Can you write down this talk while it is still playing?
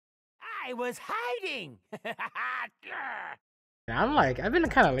I was hiding. I've been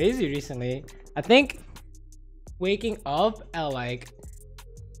kind of lazy recently. I think waking up at like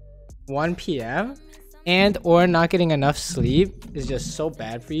 1 p.m. and or not getting enough sleep is just so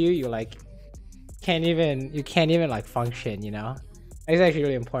bad for you. You like can't even like function, you know. It's actually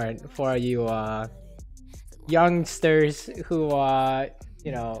really important for you youngsters who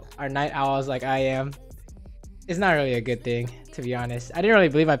you know, are night owls like I am. It's not really a good thing, to be honest. I didn't really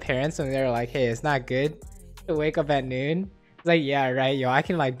believe my parents when they were like, hey, it's not good to wake up at noon. It's like, yeah, right, yo, I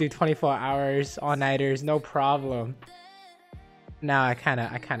can like do 24 hours all-nighters, no problem. Now I kind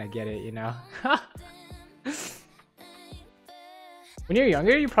of get it, you know. When you're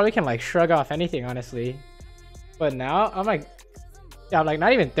younger, you probably can like shrug off anything, honestly. But now I'm like, yeah, I'm like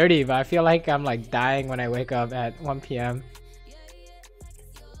not even 30, but I feel like I'm like dying when I wake up at 1 p.m.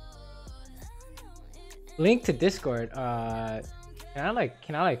 Link to Discord. Can I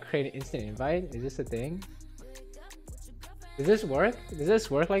like create an instant invite? Is this a thing? Does this work? Does this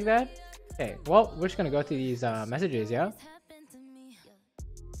work like that? Okay, well, we're just gonna go through these messages, yeah?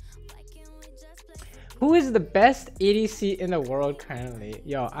 Who is the best ADC in the world currently?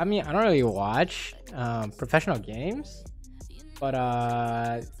 Yo, I mean, I don't really watch professional games, but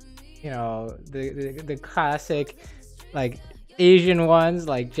you know, the classic like Asian ones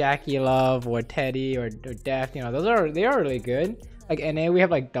like Jackie Love or Teddy or Deft, you know, they are really good. Like NA, we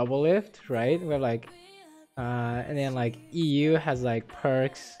have like Double Lift, right? We have like and then like EU has like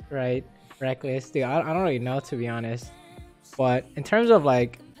Perks, right? Reckless. Dude, I don't really know, to be honest. But in terms of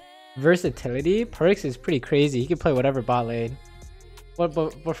like versatility, Perks is pretty crazy. He can play whatever bot lane. But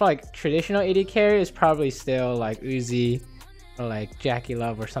for like traditional AD carry, is probably still like Uzi or like Jackie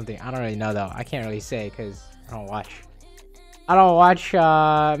Love or something. I don't really know though. I can't really say because I don't watch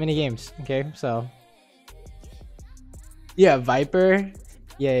many games. Okay, so yeah, Viper.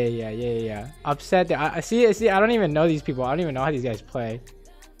 Yeah. Upset. I see. I don't even know these people. I don't even know how these guys play.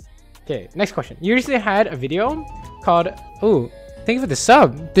 Okay, next question. You recently had a video called, ooh, thank you for the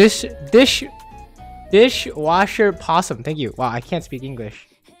sub. Dishwasher Possum. Thank you. Wow, I can't speak English.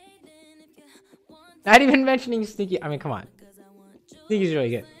 Not even mentioning Sneaky. I mean, come on. Sneaky's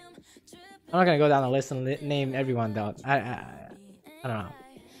really good. I'm not gonna go down the list and name everyone though. I don't know.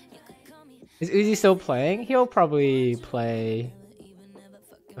 Is Uzi still playing? He'll probably play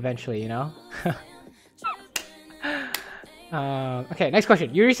eventually, you know. Okay, next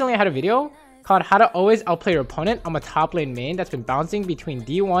question. You recently had a video called how to always outplay your opponent. I'm a top lane main that's been bouncing between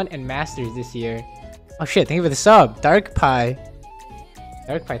D1 and Masters this year. Oh shit, thank you for the sub. Dark Pie,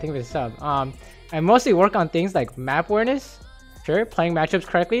 thank you for the sub. I mostly work on things like map awareness, sure, playing matchups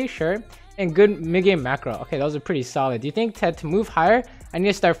correctly, sure, and good mid-game macro. Okay, those are pretty solid. Do you think, Ted, to move higher, I need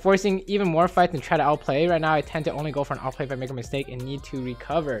to start forcing even more fights and try to outplay? Right now, I tend to only go for an outplay if I make a mistake and need to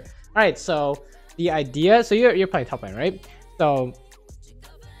recover. All right, so the idea, so you're playing top lane, right? So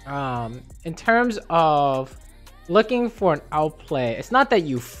in terms of looking for an outplay, it's not that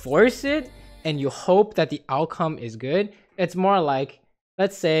you force it and you hope that the outcome is good. It's more like,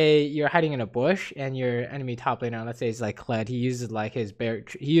 let's say you're hiding in a bush and your enemy top laner, let's say it's like Kled, he uses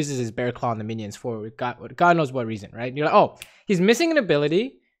his bear claw on the minions for God knows what reason, right? You're like, oh, he's missing an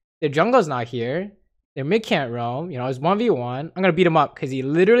ability, their jungle's not here, their mid can't roam, you know, it's 1v1, I'm gonna beat him up because he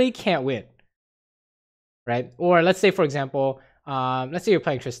literally can't win, right? Or let's say, for example, let's say you're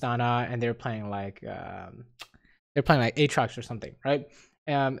playing Tristana and they're playing like Aatrox or something, right?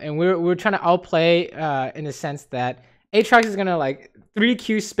 And we're trying to outplay in the sense that Aatrox is gonna like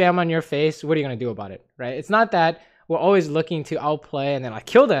 3Q spam on your face. What are you gonna do about it, right? It's not that we're always looking to outplay and then like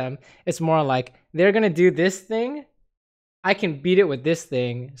kill them. It's more like they're gonna do this thing, I can beat it with this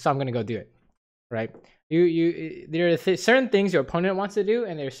thing, so I'm gonna go do it, right? There are certain things your opponent wants to do,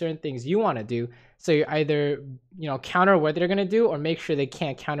 and there are certain things you want to do. So you either, you know, counter what they're gonna do, or make sure they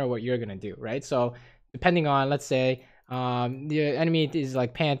can't counter what you're gonna do, right? So depending on, let's say, the enemy is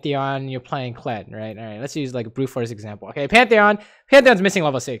like Pantheon, you're playing Kled, right? All right, let's use like Brute Force example. Okay, Pantheon's missing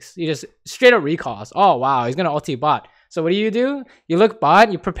level 6. You just straight up recalls. Oh wow, he's gonna ulti bot. So what do? You look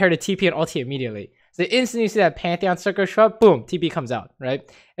bot, you prepare to TP and ulti immediately. So the instant you see that Pantheon circle show up, boom, TP comes out, right?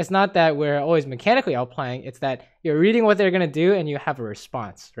 It's not that we're always mechanically outplaying, it's that you're reading what they're gonna do and you have a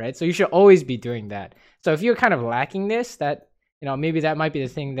response, right? So you should always be doing that. So if you're kind of lacking this, that, you know, maybe that might be the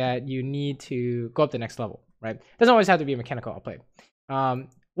thing that you need to go up the next level, right? It doesn't always have to be a mechanical outplay.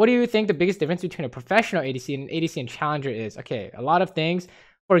 What do you think the biggest difference between a professional ADC and an ADC and challenger is? Okay, a lot of things.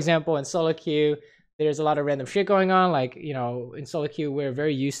 For example, in solo queue, there's a lot of random shit going on. Like, you know, in solo queue, we're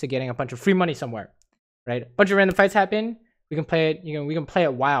very used to getting a bunch of free money somewhere, right? A bunch of random fights happen. We can play it, you know, we can play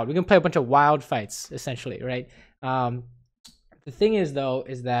it wild. We can play a bunch of wild fights, essentially, right? The thing is, though,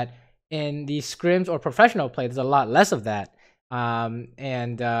 is that in the scrims or professional play, there's a lot less of that. Let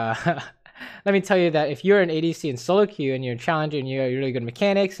me tell you that if you're an ADC in solo queue and you're challenging and you're really good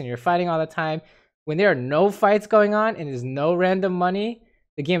mechanics and you're fighting all the time, when there are no fights going on and there's no random money,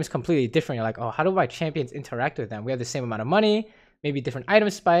 the game is completely different. You're like, oh, how do my champions interact with them? We have the same amount of money, maybe different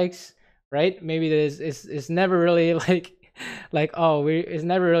item spikes, right? Maybe it's never really it's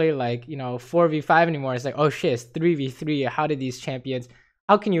never really like, you know, 4v5 anymore. It's like, oh shit, it's 3v3. How did these champions,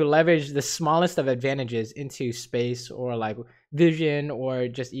 how can you leverage the smallest of advantages into space or like vision or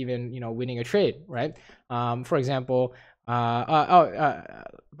just even, you know, winning a trade, right? For example,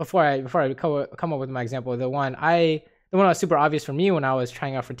 before I come up with my example, the one that was super obvious for me when I was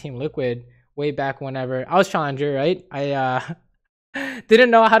trying out for Team Liquid way back whenever I was challenger, right? I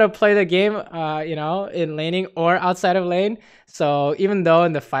didn't know how to play the game, you know, in laning or outside of lane. So even though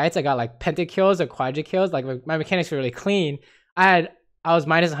in the fights I got like pentakills or quadra-kills, like my mechanics were really clean, I was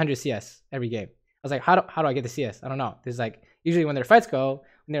minus 100 CS every game. I was like, how do I get the CS? I don't know. There's like, usually when their fights go,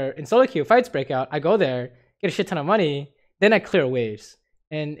 when they're in solo queue, fights break out, I go there, get a shit ton of money, then I clear waves.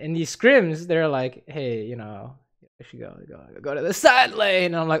 And in these scrims, they're like, hey, you know, I should go to the side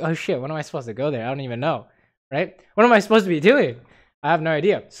lane. And I'm like, oh shit, when am I supposed to go there? I don't even know, right? What am I supposed to be doing? I have no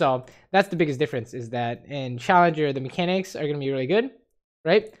idea. So that's the biggest difference, is that in Challenger, the mechanics are going to be really good,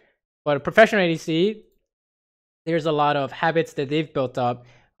 right? But a professional ADC, there's a lot of habits that they've built up.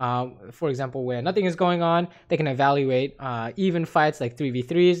 For example, when nothing is going on, they can evaluate even fights like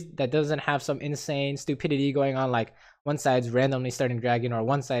 3v3s that doesn't have some insane stupidity going on, like one side's randomly starting dragon or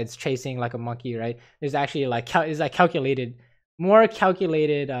one side's chasing like a monkey, right? There's actually like more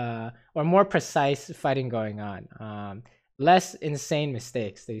calculated or more precise fighting going on. Less insane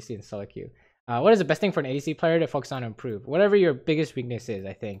mistakes that you see in solo queue. What is the best thing for an ADC player to focus on and improve? Whatever your biggest weakness is,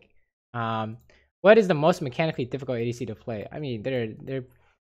 I think. What is the most mechanically difficult ADC to play? I mean,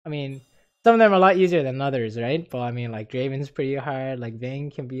 some of them are a lot easier than others, right? But I mean, like Draven's pretty hard, like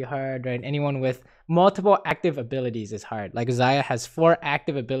Vayne can be hard, right? Anyone with multiple active abilities is hard. Like Xayah has 4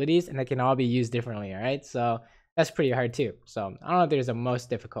 active abilities and they can all be used differently, all right? So that's pretty hard too. So I don't know if there's a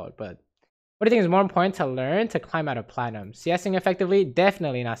most difficult, but what do you think is more important to learn to climb out of platinum? CSing effectively?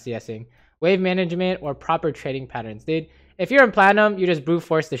 Definitely not CSing. Wave management or proper trading patterns. Dude, if you're in platinum, you just brute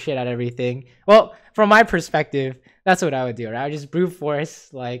force the shit out of everything. Well, from my perspective, that's what I would do, right? I would just brute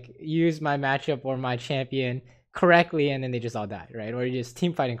force, like use my matchup or my champion correctly, and then they just all die, right? Or you just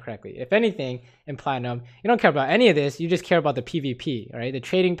team fighting correctly. If anything, in platinum, you don't care about any of this. You just care about the PvP, right? The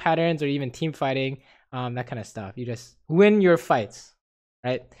trading patterns or even team fighting, that kind of stuff. You just win your fights,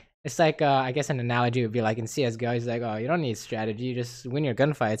 right? It's like, I guess an analogy would be like in CSGO, he's like, oh, you don't need strategy. You just win your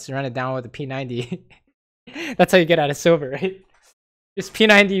gunfights, run it down with a P90. That's how you get out of silver, right? Just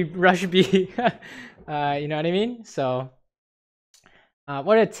P90 rush B. You know what I mean? So,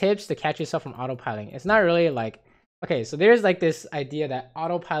 what are tips to catch yourself from autopiloting? It's not really like, okay, so there's like this idea that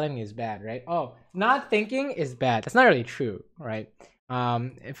autopiloting is bad, right? Oh, not thinking is bad. That's not really true, right?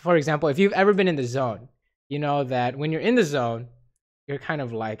 For example, if you've ever been in the zone, you know that when you're in the zone, you're kind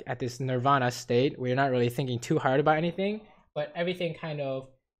of like at this nirvana state where you're not really thinking too hard about anything, but everything kind of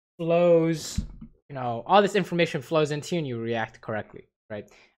flows, you know, all this information flows into you and you react correctly, right?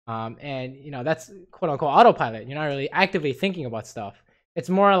 And, you know, that's quote unquote autopilot. You're not really actively thinking about stuff. It's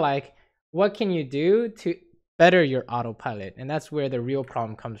more like, what can you do to better your autopilot? And that's where the real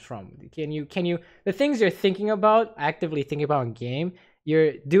problem comes from. Can you, the things you're thinking about, actively thinking about in game,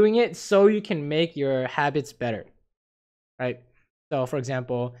 you're doing it so you can make your habits better, right? So for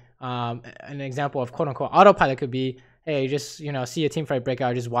example, an example of quote unquote autopilot could be, hey, just, you know, see a team fight break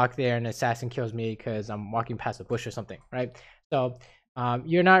out, just walk there and assassin kills me because I'm walking past a bush or something, right? So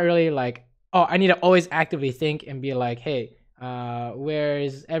you're not really like, oh, I need to always actively think and be like, hey, where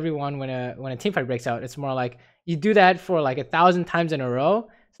is everyone when a team fight breaks out? It's more like you do that for like 1,000 times in a row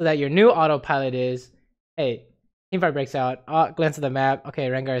so that your new autopilot is, hey, team fight breaks out, glance at the map, okay,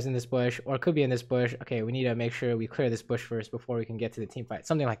 Rengar is in this bush or could be in this bush, okay, we need to make sure we clear this bush first before we can get to the team fight,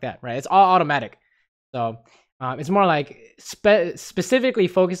 something like that, right? It's all automatic. So it's more like specifically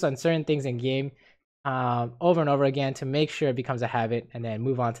focus on certain things in game over and over again to make sure it becomes a habit and then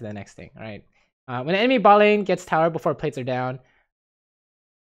move on to the next thing, all right? When an enemy bot lane gets tower before plates are down,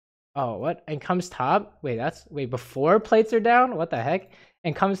 oh, what? And comes top? Wait, before plates are down? What the heck?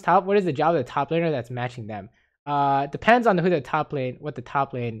 And comes top, what is the job of the top laner that's matching them? Depends on what the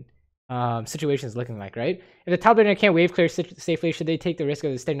top lane situation is looking like, right? If the top laner can't wave clear safely, should they take the risk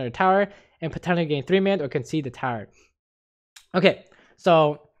of staying on the tower and potentially gain 3-man or concede the tower? Okay,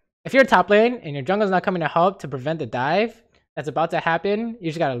 so if you're top lane and your jungle's not coming to help to prevent the dive that's about to happen, you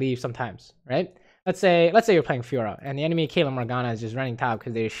just gotta leave sometimes, right? let's say you're playing Fiora and the enemy Kayla Morgana is just running top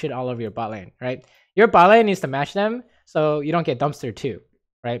because they shit all over your bot lane, right? Your bot lane needs to match them so you don't get dumpster too,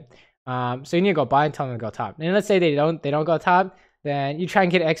 right? So you need to go bot and tell them to go top. And let's say they don't go top, then you try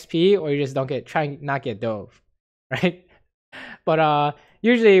and get XP or you just try and not get dove, right? But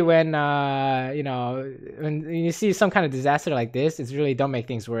usually when when you see some kind of disaster like this, it's really don't make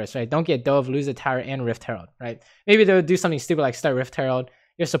things worse, right? Don't get dove, lose a tower, and Rift Herald, right? Maybe they'll do something stupid like start Rift Herald.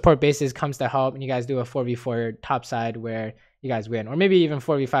 Your support bases comes to help, and you guys do a 4v4 top side where you guys win, or maybe even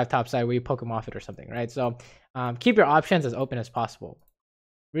 4v5 top side where you poke them off it or something, right? So keep your options as open as possible.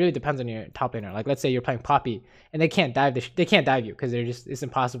 Really depends on your top laner. Like let's say you're playing Poppy and they can't dive you because it's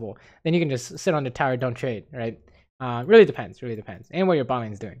impossible. Then you can just sit on the tower, don't trade, right? Really depends, and what your bot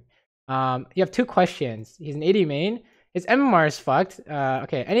lane's doing. You have 2 questions. He's an 80 main. His MMR is fucked.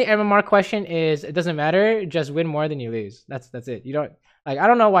 Okay, any MMR question is it doesn't matter. Just win more than you lose. That's it. You don't like. I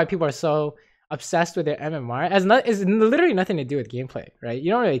don't know why people are so obsessed with their MMR. It's literally nothing to do with gameplay, right?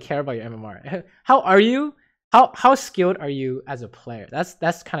 You don't really care about your MMR. How are you? How skilled are you as a player?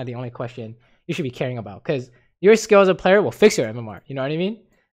 That's kind of the only question you should be caring about, because your skill as a player will fix your MMR. You know what I mean?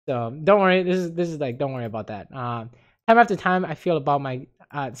 So don't worry. This is like, don't worry about that. Time after time, I feel about my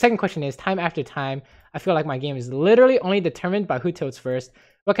second question is time after time, I feel like my game is literally only determined by who tilts first.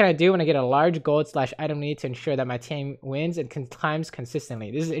 What can I do when I get a large gold/item lead to ensure that my team wins and climbs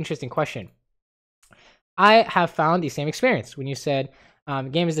consistently? This is an interesting question. I have found the same experience when you said the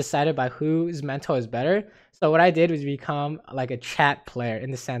game is decided by whose mental is better. So what I did was become like a chat player,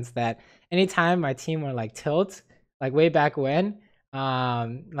 in the sense that anytime my team were like tilt, like way back when,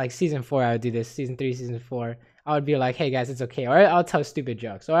 like season 4, I would do this, season 3, season 4, I would be like, hey guys, it's okay, or I'll tell stupid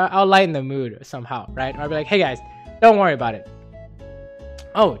jokes, or I'll lighten the mood somehow, right? Or I'll be like, hey guys, don't worry about it.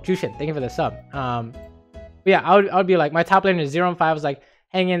 Oh, Jushin, thank you for the sub. Yeah, I would be like, my top laner is 0-5. I was like,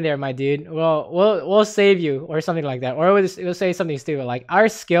 hang in there, my dude. We'll save you, or something like that. Or it will say something stupid like, our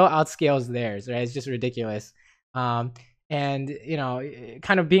skill outscales theirs, right? It's just ridiculous. And you know,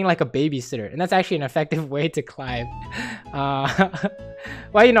 kind of being like a babysitter, and that's actually an effective way to climb.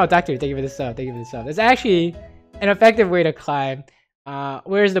 Well, you know, Doctor, thank you for the sub. Thank you for the sub. It's actually an effective way to climb.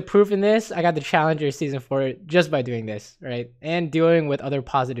 Where's the proof in this? I got the Challenger season 4 just by doing this, right? And dealing with other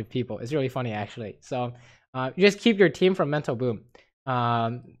positive people. It's really funny, actually. So you just keep your team from mental boom.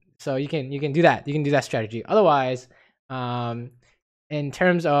 So you can do that. You can do that strategy. Otherwise, in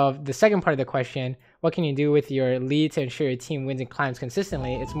terms of the second part of the question, what can you do with your lead to ensure your team wins and climbs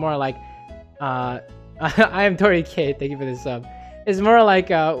consistently? It's more like I am Tori K. Thank you for the sub. It's more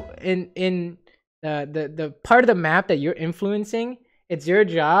like in the part of the map that you're influencing, it's your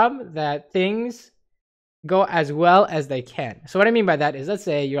job that things go as well as they can. So what I mean by that is, let's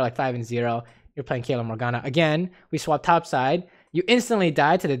say you're like 5-0, you're playing Kayla Morgana. Again, we swap top side. You instantly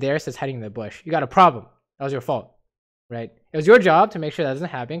die to the Darius that's hiding in the bush. You got a problem. That was your fault, right? It was your job to make sure that doesn't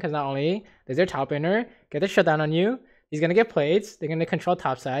happen, because not only does their top laner get the shutdown on you, he's going to get plates, they're going to control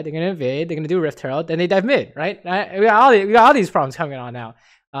top side, they're going to invade, they're going to do Rift Herald, then they dive mid, right? We got all these problems coming on now.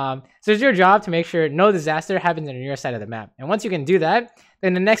 So it's your job to make sure no disaster happens on your side of the map. And once you can do that,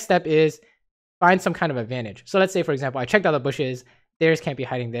 then the next step is find some kind of advantage. So let's say, for example, I checked out the bushes, Darius can't be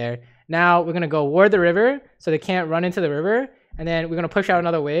hiding there. Now we're going to go ward the river so they can't run into the river. And then we're going to push out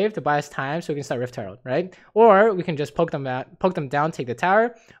another wave to buy us time so we can start Rift Herald, right? Or we can just poke them down, take the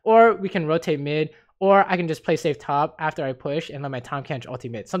tower. Or we can rotate mid. Or I can just play safe top after I push and let my Tom Kench ulti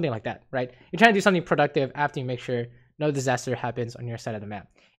mid. Something like that, right? You're trying to do something productive after you make sure no disaster happens on your side of the map.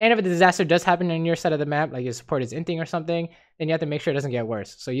 And if a disaster does happen on your side of the map, like your support is inting or something, then you have to make sure it doesn't get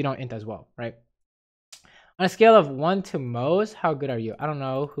worse, so you don't int as well, right? On a scale of 1 to Moze, how good are you? I don't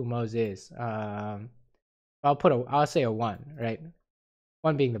know who Moze is. I'll say a 1, right?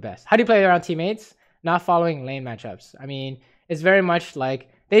 1 being the best. How do you play around teammates? Not following lane matchups. I mean, it's very much like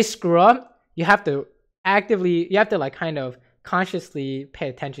they screw up. You have to like kind of consciously pay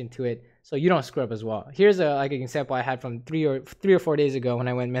attention to it so you don't screw up as well. Here's like an example I had from 3 or 4 days ago when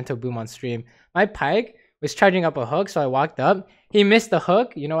I went mental boom on stream. My Pyke was charging up a hook, so I walked up. He missed the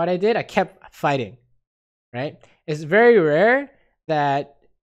hook. You know what I did? I kept fighting, right? It's very rare that,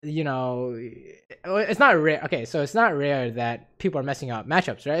 you know, it's not rare. Okay, so it's not rare that people are messing up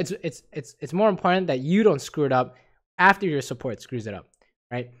matchups, right? It's more important that you don't screw it up after your support screws it up,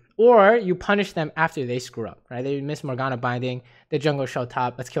 right? Or you punish them after they screw up, right? They miss Morgana binding, the jungle show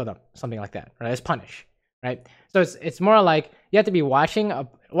top, let's kill them, something like that, right? Let's punish, right? So it's more like you have to be watching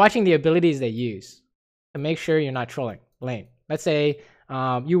the abilities they use to make sure you're not trolling lane. Let's say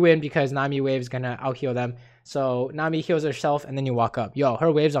you win because Nami wave is gonna out heal them. So Nami heals herself and then you walk up. Yo,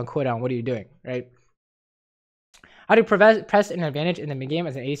 her wave's on cooldown. What are you doing, right? How to press an advantage in the mid game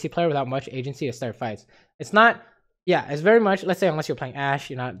as an ADC player without much agency to start fights. It's not, yeah, it's very much, let's say unless you're playing Ashe,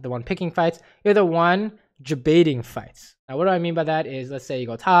 you're not the one picking fights, you're the one debating fights. Now what do I mean by that is, let's say you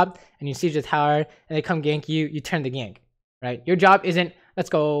go top and you siege the tower and they come gank you, you turn the gank, right? Your job isn't, let's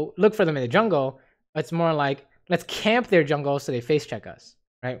go look for them in the jungle. It's more like, let's camp their jungle so they face check us,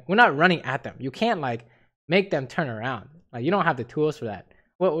 right? We're not running at them. You can't like make them turn around. Like you don't have the tools for that.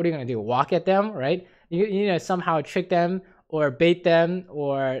 What are you gonna do? Walk at them, right? You need to somehow trick them or bait them,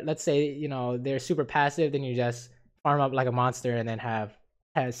 or let's say, you know, they're super passive, then you just farm up like a monster and then have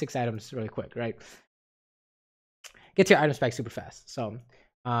 6 items really quick, right? Get your items back super fast. So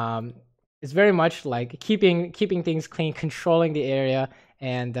it's very much like keeping things clean, controlling the area,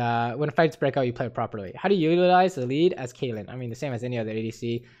 and when fights break out, you play it properly. How do you utilize the lead as Caitlyn? I mean, the same as any other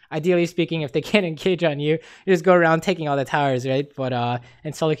ADC. Ideally speaking, if they can't engage on you, you just go around taking all the towers, right? But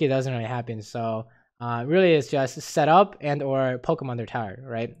in solo queue, it doesn't really happen. So really, it's just set up and or Pokemon their tower,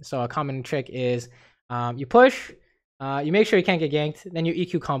 right? So a common trick is you push, you make sure you can't get ganked, then you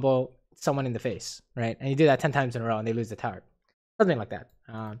EQ combo someone in the face, right? And you do that 10 times in a row and they lose the tower. Something like that.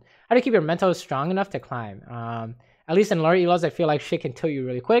 How do you keep your mental strong enough to climb? At least in lower elos, I feel like shit can tilt you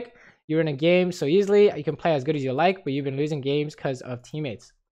really quick. You're in a game so easily, you can play as good as you like, but you've been losing games because of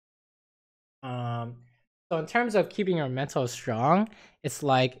teammates. So in terms of keeping your mental strong, it's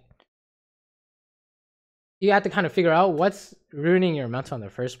like you have to kind of figure out what's ruining your mental in the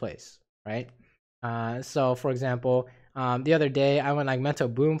first place, right? So for example, the other day I went like mental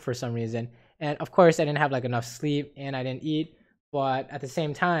boom for some reason, and of course I didn't have like enough sleep and I didn't eat, but at the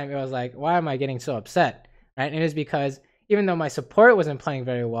same time it was like, why am I getting so upset, right? And it was because even though my support wasn't playing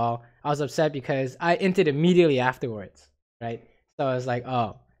very well, I was upset because I inted immediately afterwards, right? So I was like,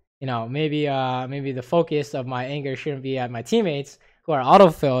 oh, you know, maybe the focus of my anger shouldn't be at my teammates who are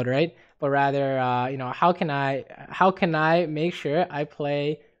autofilled, right? But rather, you know, how can I make sure I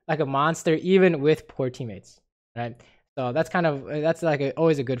play like a monster even with poor teammates, right? So that's like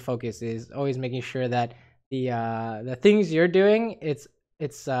always a good focus, is always making sure that the things you're doing, it's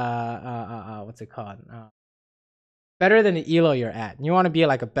what's it called? Better than the elo you're at. You want to be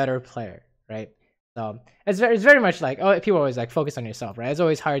like a better player, right? So it's very much like, oh, people always like focus on yourself, right? It's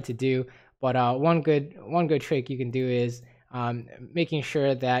always hard to do, but one good trick you can do is making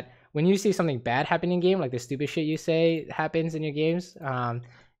sure that when you see something bad happen in game, like the stupid shit you say happens in your games,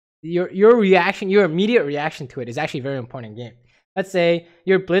 your reaction, your immediate reaction to it is actually very important in game. Let's say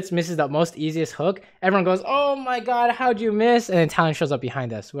your blitz misses the most easiest hook. Everyone goes, oh my god, how'd you miss? And then Talon shows up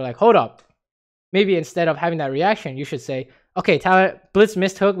behind us. We're like, hold up. Maybe instead of having that reaction, you should say, okay, Talon, blitz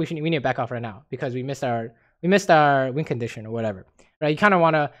missed hook. We need to back off right now because we missed our win condition or whatever. Right? You kind of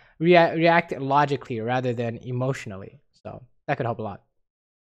want to react logically rather than emotionally. So that could help a lot.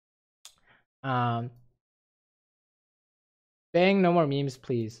 Bang, no more memes,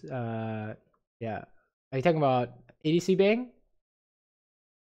 please. Yeah. Are you talking about ADC bang?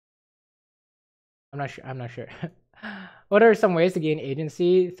 I'm not sure. What are some ways to gain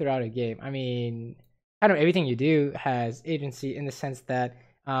agency throughout a game? I mean, kind of everything you do has agency in the sense that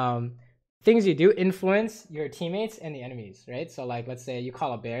things you do influence your teammates and the enemies, right? So like, let's say you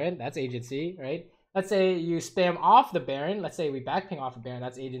call a Baron, that's agency, right? Let's say you spam off the Baron. Let's say we backping off a Baron,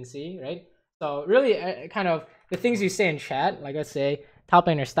 that's agency, right? So really, kind of the things you say in chat, like let's say top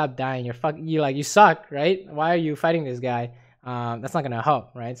laner, stop dying, you suck, right? Why are you fighting this guy? That's not gonna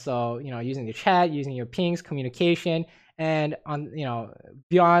help, right? So you know, using the chat, using your pings, communication, and on, you know,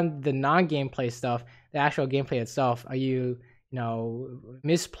 beyond the non-gameplay stuff, the actual gameplay itself, are you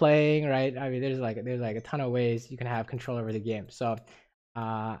misplaying, right? I mean, there's like a ton of ways you can have control over the game. So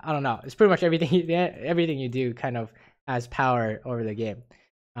I don't know, it's pretty much everything you do kind of has power over the game.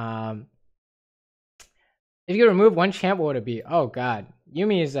 If you could remove one champ, what would it be? Oh god,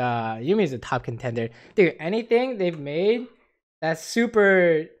 Yuumi is a top contender, dude. Anything they've made that's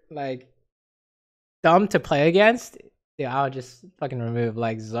super like dumb to play against, dude, I'll just fucking remove.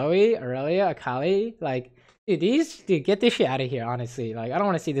 Like Zoe, Aurelia, Akali, like dude, get this shit out of here. Honestly, like I don't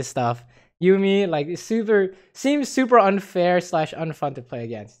want to see this stuff. Yuumi, like seems super unfair / unfun to play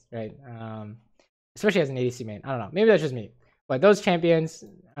against, right? Especially as an ADC main. I don't know, maybe that's just me, but those champions,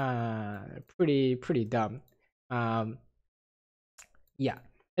 pretty dumb. Yeah.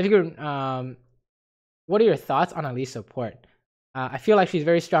 If you could, what are your thoughts on Elise support? I feel like she's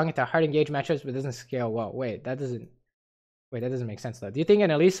very strong into hard engage matchups, but doesn't scale well. Wait, that doesn't make sense though. Do you think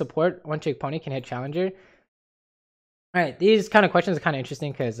an Elise support one trick pony can hit challenger? All right, these kind of questions are kind of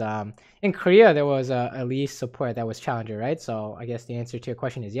interesting because in Korea there was a Elise support that was challenger, right? So I guess the answer to your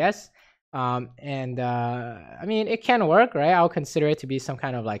question is yes. I mean, it can work, right? I'll consider it to be some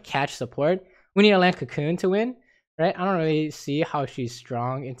kind of like catch support. We need to land Cocoon to win, right? I don't really see how she's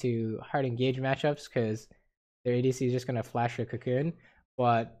strong into hard engage matchups because their ADC is just gonna flash her cocoon.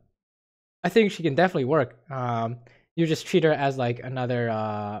 But I think she can definitely work. You just treat her as like another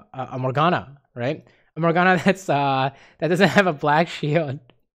a Morgana, right? A Morgana that's that doesn't have a black shield.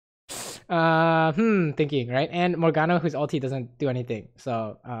 Thinking, right? And Morgana whose ulti doesn't do anything.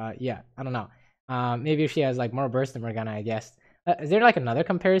 So yeah, I don't know. Maybe if she has like more burst than Morgana, I guess. Is there like another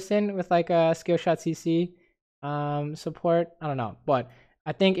comparison with like a skill shot CC support? I don't know, but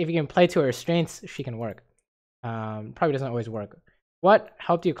I think if you can play to her strengths, she can work. Probably doesn't always work. What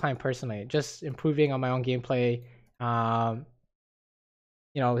helped you climb personally? Just improving on my own gameplay.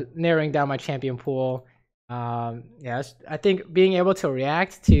 You know, narrowing down my champion pool. Yes, I think being able to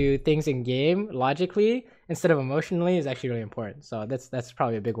react to things in game logically instead of emotionally is actually really important. So that's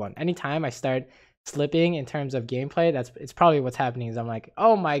probably a big one. Anytime I start slipping in terms of gameplay, it's probably what's happening. Is I'm like,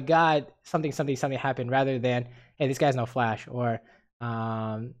 oh my god, something happened, rather than hey, this guy's no flash, or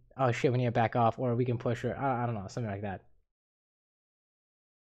oh shit, we need to back off, or we can push her. I don't know, something like that.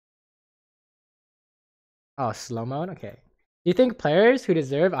 Oh, slow mode. Okay. Do you think players who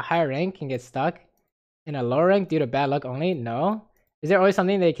deserve a higher rank can get stuck in a lower rank due to bad luck only? No. Is there always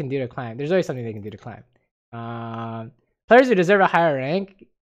something they can do to climb? There's always something they can do to climb. Players who deserve a higher rank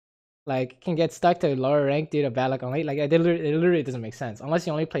like can get stuck to a lower rank due to bad luck only. Like it literally doesn't make sense unless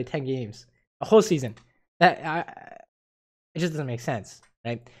you only play 10 games a whole season. It just doesn't make sense,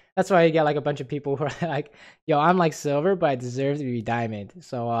 right? That's why you get like a bunch of people who are like, yo, I'm like silver, but I deserve to be diamond.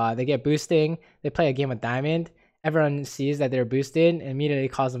 So they get boosting, they play a game of diamond, everyone sees that they're boosted and immediately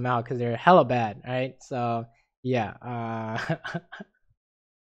calls them out because they're hella bad, right? So yeah,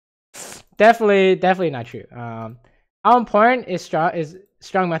 definitely not true. How important is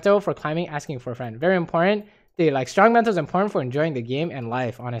strong mental for climbing? Asking for a friend, very important. Dude, like strong mental is important for enjoying the game and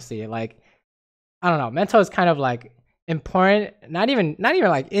life. Honestly, like I don't know, mental is kind of like important. Not even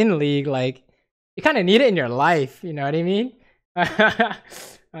like in league. Like you kind of need it in your life. You know what I mean?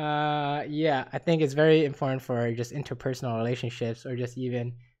 Yeah, I think it's very important for just interpersonal relationships, or just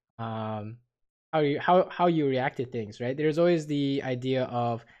even how you react to things, right? There's always the idea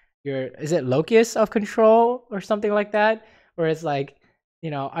of is it locus of control or something like that, where it's like, you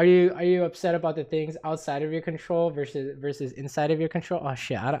know, are you upset about the things outside of your control versus inside of your control? Oh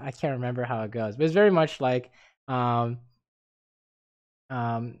shit, I can't remember how it goes, but it's very much like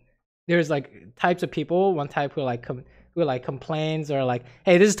there's like types of people. One type who complains, or like,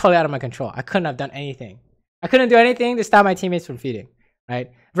 hey, this is totally out of my control, I couldn't have done anything, I couldn't do anything to stop my teammates from feeding,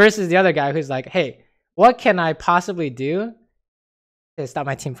 right? Versus the other guy who's like, hey, what can I possibly do to stop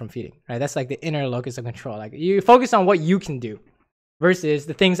my team from feeding, right? That's like the inner locus of control. Like you focus on what you can do versus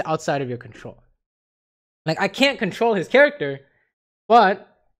the things outside of your control. Like I can't control his character, but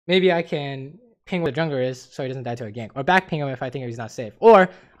maybe I can ping where the jungler is so he doesn't die to a gank, or back ping him if I think he's not safe, or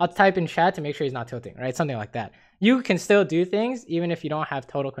I'll type in chat to make sure he's not tilting, right? Something like that. You can still do things even if you don't have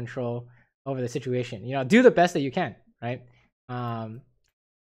total control over the situation. You know, do the best that you can, right?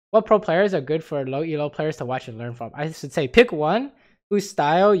 What pro players are good for low elo players to watch and learn from? I should say pick one whose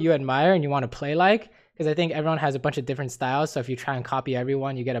style you admire and you want to play like, because I think everyone has a bunch of different styles. So if you try and copy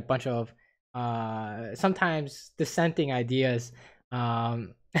everyone, you get a bunch of sometimes dissenting ideas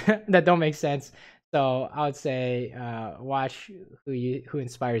that don't make sense. So I would say watch who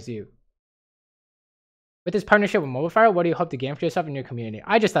inspires you. With this partnership with MobileFire, what do you hope to gain for yourself and your community?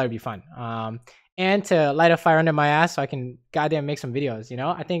 I just thought it'd be fun. And to light a fire under my ass so I can goddamn make some videos, you know?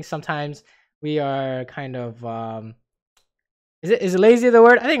 I think sometimes we are kind of is lazy the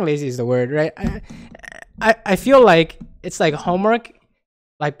word? I think lazy is the word, right? I feel like it's like homework,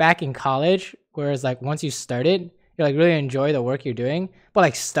 like back in college, whereas like once you started, you like really enjoy the work you're doing, but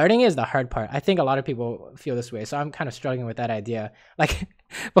like starting is the hard part. I think a lot of people feel this way, so I'm kind of struggling with that idea. Like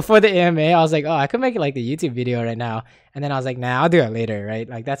before the AMA, I was like, oh, I could make it like the YouTube video right now, and then I was like, nah, I'll do it later, right?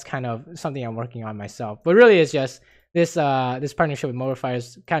 Like that's kind of something I'm working on myself. But really, it's just this partnership with MobileFire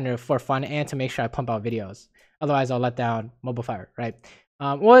is kind of for fun and to make sure I pump out videos. Otherwise, I'll let down MobileFire, right?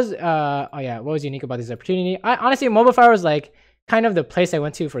 What was unique about this opportunity? Honestly, MobileFire was like kind of the place I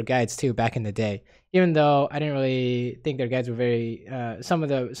went to for guides too back in the day. Even though I didn't really think their guides were very, some of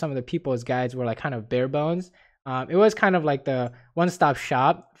the people's guides were like kind of bare bones. It was kind of like the one-stop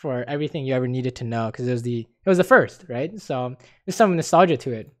shop for everything you ever needed to know, because it was the first, right? So there's some nostalgia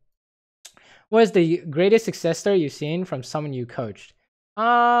to it. What is the greatest success story you've seen from someone you coached?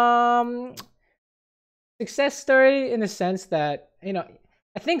 Success story in the sense that, you know,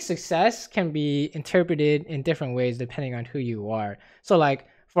 I think success can be interpreted in different ways depending on who you are. So like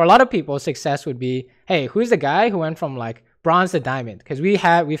for a lot of people, success would be, hey, who's the guy who went from like bronze to diamond? Because we've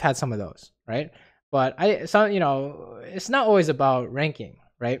had some of those, right? But you know, it's not always about ranking,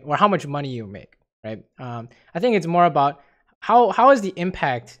 right? Or how much money you make, right? I think it's more about how is the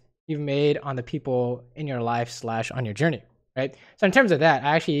impact you've made on the people in your life / on your journey, right? So in terms of that,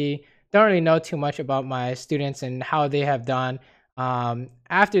 I actually don't really know too much about my students and how they have done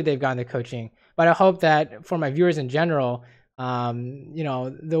after they've gone to coaching. But I hope that for my viewers in general, you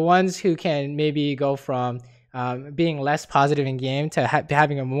know, the ones who can maybe go from being less positive in game to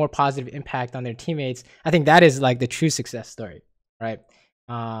having a more positive impact on their teammates, I think that is like the true success story, right?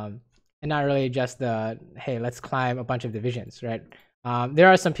 And not really just the, hey, let's climb a bunch of divisions, right? There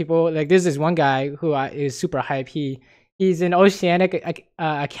are some people, like this is one guy who is super hype. He's an Oceanic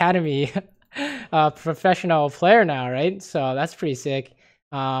Academy professional player now, right? So that's pretty sick.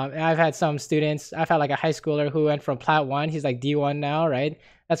 And I've had some students, I've had like a high schooler who went from Plat 1, he's like D1 now, right?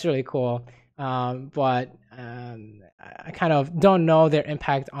 That's really cool. But I kind of don't know their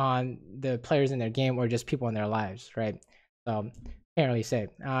impact on the players in their game or just people in their lives, right? So can't really say.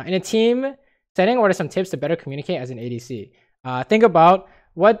 In a team setting, what are some tips to better communicate as an ADC? Think about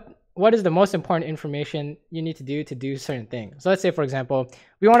what is the most important information you need to do certain things. So let's say, for example,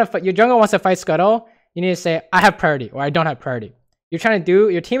 your jungle wants to fight Scuttle. You need to say, I have priority or I don't have priority. Your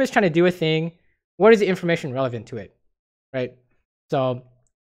team is trying to do a thing. What is the information relevant to it, right? So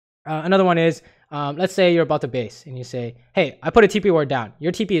another one is, let's say you're about to base and you say, hey, I put a TP ward down.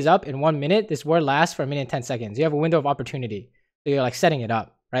 Your TP is up in 1 minute. This ward lasts for 1 minute and 10 seconds. You have a window of opportunity. So you're like setting it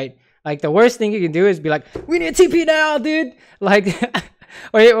up, right? Like the worst thing you can do is be like, we need a TP now, dude. Like,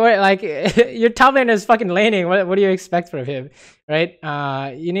 or like your top laner is fucking laning. What do you expect from him, right?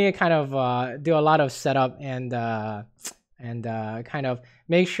 You need to kind of do a lot of setup and kind of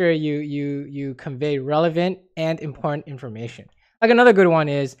make sure you convey relevant and important information. Like another good one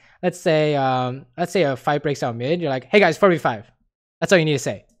is, let's say a fight breaks out mid. You're like, hey guys, 4v5. That's all you need to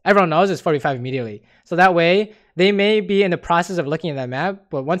say. Everyone knows it's 4v5 immediately. So that way, they may be in the process of looking at that map,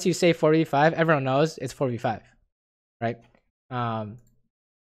 but once you say 4v5, everyone knows it's 4v5, right?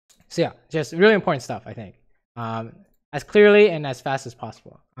 So yeah, just really important stuff, I think. As clearly and as fast as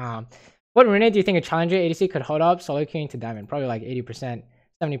possible. What rune do you think a challenger ADC could hold up solo queuing to diamond? Probably like 80%,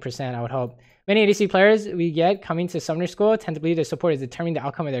 70%, I would hope. Many ADC players we get coming to summoner school tend to believe their support is determining the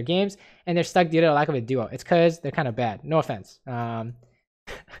outcome of their games, and they're stuck due to the lack of a duo. It's because they're kind of bad. No offense.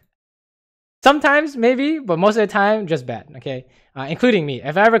 Sometimes, maybe, but most of the time, just bad, okay? Including me.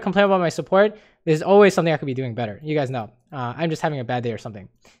 If I ever complain about my support, there's always something I could be doing better. You guys know. I'm just having a bad day or something.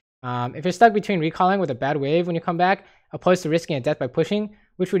 If you're stuck between recalling with a bad wave when you come back, opposed to risking a death by pushing,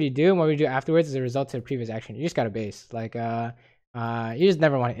 which would you do and what would you do afterwards as a result of previous action? You just got to base. Like, you just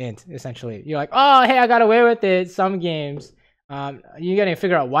never want to int, essentially. You're like, oh, hey, I got away with it some games. You got to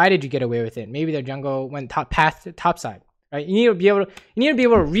figure out why did you get away with it. Maybe their jungle went top side, right? You need to be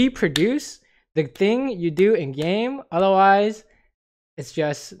able to reproduce the thing you do in game. Otherwise, it's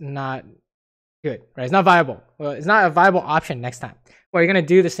just not good, right? It's not viable. Well, it's not a viable option next time. Or you're going to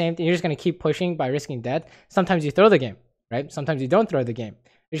do the same thing. You're just going to keep pushing by risking death. Sometimes you throw the game, right? Sometimes you don't throw the game.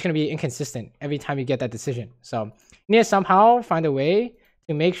 You're just going to be inconsistent every time you get that decision. So you need to somehow find a way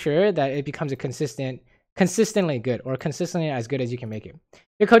to make sure that it becomes a consistently good or consistently as good as you can make it.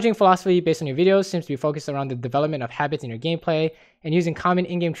 Your coaching philosophy based on your videos seems to be focused around the development of habits in your gameplay and using common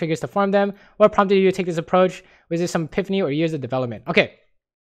in-game triggers to form them. What prompted you to take this approach? Was there some epiphany or years of development? Okay.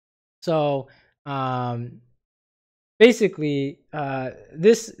 So basically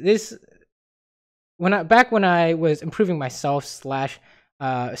this when I was improving myself /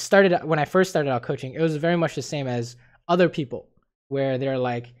 when I first started out coaching, it was very much the same as other people where they're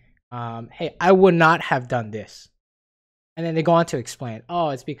like, hey, I would not have done this. And then they go on to explain, oh,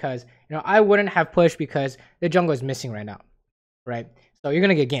 it's because, I wouldn't have pushed because the jungle is missing right now, right? So you're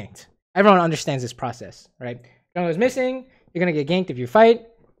going to get ganked. Everyone understands this process, right? Jungle is missing, you're going to get ganked if you fight.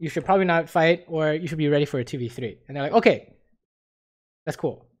 You should probably not fight, or you should be ready for a 2v3. And they're like, okay, that's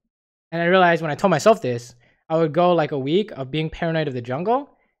cool. And I realized when I told myself this, I would go like a week of being paranoid of the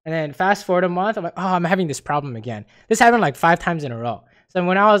jungle. And then fast forward a month, I'm like, oh, I'm having this problem again. This happened like 5 times in a row. So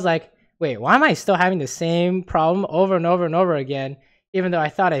when I was like, wait, why am I still having the same problem over and over and over again? Even though I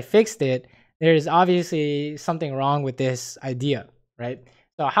thought I fixed it, there's obviously something wrong with this idea, right?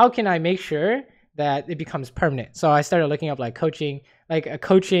 So how can I make sure that it becomes permanent? So I started looking up like coaching, like a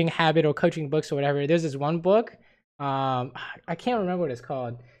coaching habit or coaching books or whatever. There's this one book, I can't remember what it's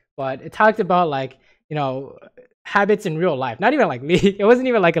called, but it talked about like, habits in real life, not even like league. It wasn't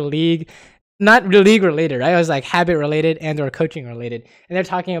even like a league, not league related, right? It was like habit related and or coaching related. And they're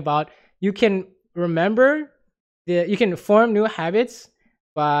talking about you can form new habits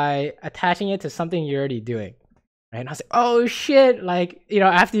by attaching it to something you're already doing. right? And I was like, oh shit, like, you know,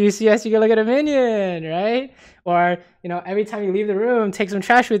 after you CS, you can look at a minion, right? Or, you know, every time you leave the room, take some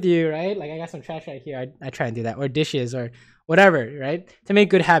trash with you, right? Like I got some trash right here. I try and do that, or dishes or whatever, right? To make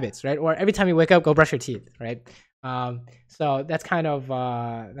good habits, right? Or every time you wake up, go brush your teeth, right? So that's kind of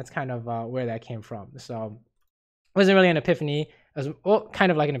where that came from. So it wasn't really an epiphany. It was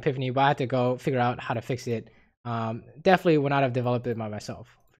kind of like an epiphany, but I had to go figure out how to fix it. Definitely would not have developed it by myself.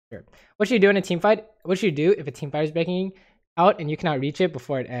 For sure. What should you do in a team fight? What should you do if a team fight is breaking out and you cannot reach it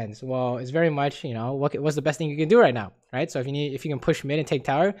before it ends? Well, it's very much, you know, what's the best thing you can do right now, right? So if you can push mid and take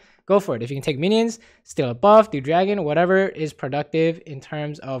tower, go for it. If you can take minions, steal a buff, do dragon, whatever is productive in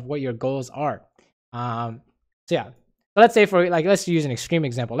terms of what your goals are. So yeah. So let's say let's use an extreme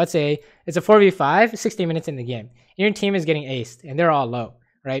example. Let's say it's a 4v5, 60 minutes in the game. And your team is getting aced and they're all low,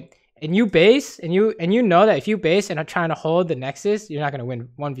 right? And you base and you know that if you base and are trying to hold the Nexus, you're not going to win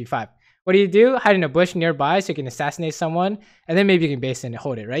 1v5. What do? Hide in a bush nearby so you can assassinate someone, and then maybe you can base and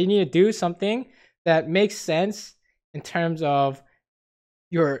hold it, right? You need to do something that makes sense in terms of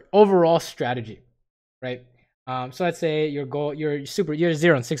your overall strategy, right? So let's say your goal, you're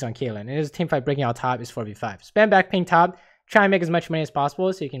 0 and 6 on Caitlyn, and there's a team fight breaking out top is 4v5. Spam back ping top, try and make as much money as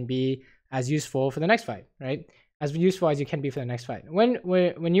possible so you can be as useful for the next fight, right? As useful as you can be for the next fight.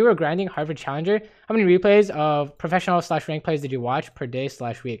 When you were grinding Harvard Challenger, how many replays of professional/rank plays did you watch per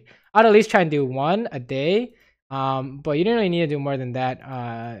day/week? I'd at least try and do 1 a day, but you didn't really need to do more than that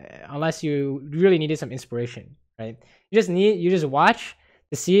unless you really needed some inspiration, right? You just watch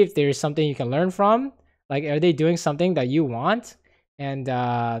to see if there's something you can learn from. Like, are they doing something that you want? And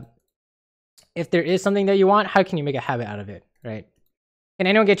if there is something that you want, how can you make a habit out of it, right? Can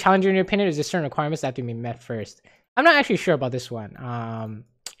anyone get challenger in your opinion? Is there certain requirements that have to be met first? I'm not actually sure about this one.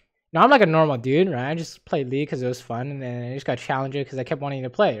 No, I'm like a normal dude, right? I just played League because it was fun, and then I just got challenger because I kept wanting to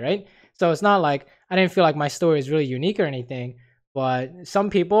play, right? So it's not like I didn't feel like my story is really unique or anything, but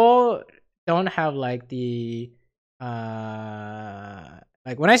some people don't have like the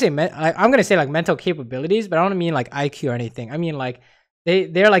like when I say I'm gonna say like mental capabilities, but I don't mean like IQ or anything. I mean like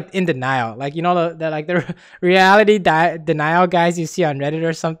they're like in denial, like, you know, they're like the reality denial guys you see on Reddit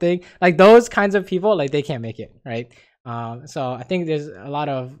or something. Like those kinds of people, like they can't make it, right? So I think there's a lot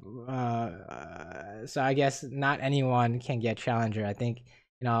of so I guess not anyone can get challenger. I think,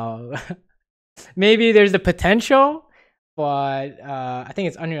 you know, maybe there's the potential, but I think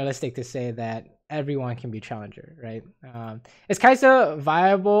it's unrealistic to say that everyone can be challenger, right? Is Kaisa a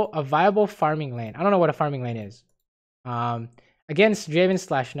viable farming lane? I don't know what a farming lane is. Against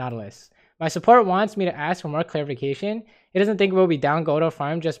Draven/Nautilus. My support wants me to ask for more clarification. He doesn't think we'll be down gold or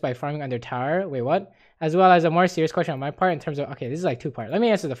farm just by farming under tower. Wait, what? As well as a more serious question on my part in terms of, okay, this is like 2 parts. Let me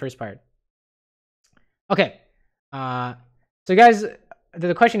answer the first part. Okay. So guys,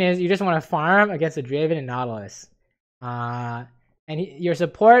 the question is, you just want to farm against the Draven and Nautilus. Your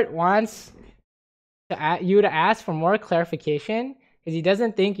support wants you to ask for more clarification because he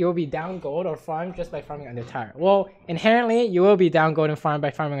doesn't think you'll be down gold or farm just by farming under tower. Well, inherently, you will be down gold and farm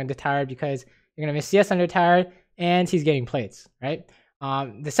by farming under tower because you're going to miss CS under tower and he's getting plates, right?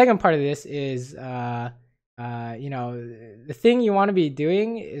 The second part of this is, you know, the thing you want to be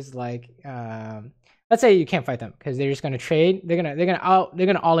doing is like, let's say you can't fight them because they're just going to trade. They're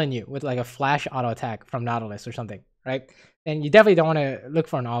gonna all in you with like a flash auto attack from Nautilus or something, right? And you definitely don't want to look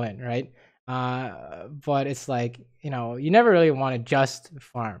for an all in, right? But it's like, you know, you never really want to just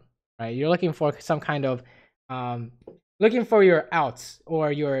farm, right? You're looking for some kind of looking for your outs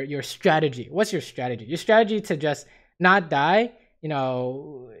or your strategy. What's your strategy? Your strategy to just not die, you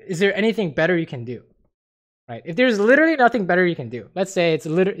know, is there anything better you can do? Right? If there's literally nothing better you can do, let's say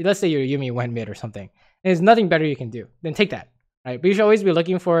your Yuumi went mid or something, and there's nothing better you can do, then take that, right? But you should always be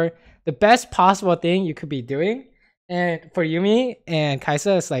looking for the best possible thing you could be doing. And for Yuumi and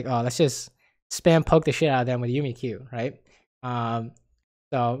Kaisa, it's like, oh, let's just spam poke the shit out of them with Yuumi Q, right?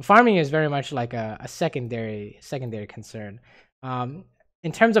 So farming is very much like a secondary concern.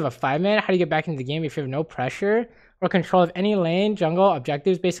 In terms of a 5-man, how do you get back into the game if you have no pressure or control of any lane, jungle,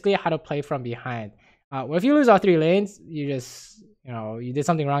 objectives, basically how to play from behind? Well, if you lose all 3 lanes, you just, you know, you did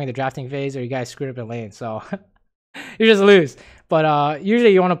something wrong in the drafting phase or you guys screwed up the lane, so you just lose. But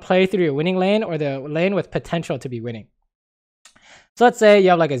usually you want to play through your winning lane or the lane with potential to be winning. So let's say you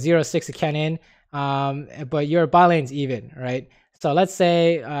have like a 0-6 Kennen, but your bot lane's even, right? So let's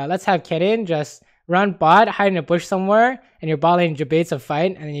say, let's have Kennen just run bot, hide in a bush somewhere, and your bot lane debates a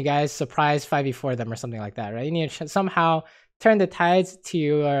fight, and then you guys surprise 5v4 them or something like that, right? You need to somehow turn the tides to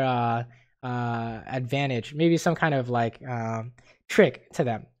your advantage, maybe some kind of like trick to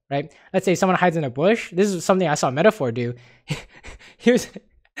them, right? Let's say someone hides in a bush. This is something I saw Metaphor do. he was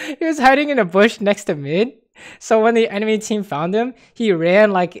hiding in a bush next to mid, So when the enemy team found him, he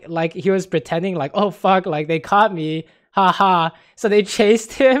ran like he was pretending like, oh fuck, like they caught me, haha. So they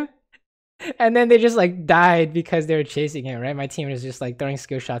chased him, and then they just like died because they were chasing him, right? My team was just like throwing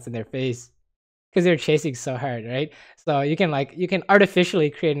skill shots in their face because they're chasing so hard, right? So you can artificially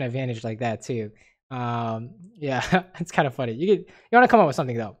create an advantage like that too. Yeah, it's kind of funny. You want to come up with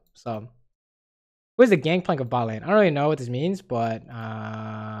something though. So where's the gangplank of bot lane? I don't really know what this means, but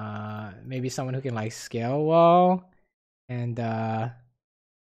maybe someone who can like scale well. And yeah,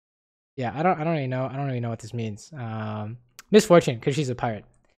 I don't really know. I don't really know what this means. Misfortune, because she's a pirate.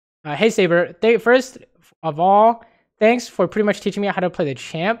 Hey Saber, first of all, thanks for pretty much teaching me how to play the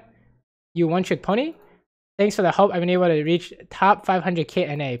champ. You one trick pony. Thanks for the help. I've been able to reach top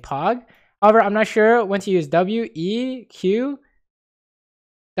 500k NA Pog. However, I'm not sure when to use W, E, Q,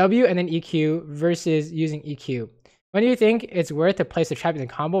 W, and then EQ versus using EQ. When do you think it's worth to place a trap in the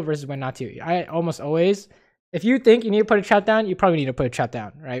combo versus when not to? I almost always, if you think you need to put a trap down, you probably need to put a trap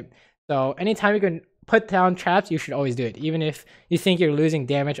down, right? So anytime you can put down traps, you should always do it, even if you think you're losing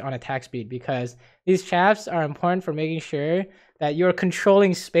damage on attack speed, because these traps are important for making sure that you're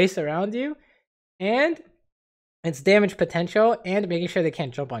controlling space around you and its damage potential and making sure they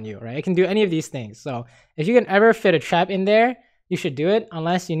can't jump on you, right? It can do any of these things. So if you can ever fit a trap in there, you should do it,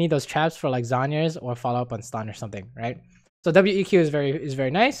 unless you need those traps for like Zhonya's or follow up on stun or something, right? So WEQ is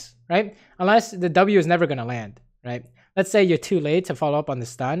very nice, right? Unless the W is never gonna land, right? Let's say you're too late to follow up on the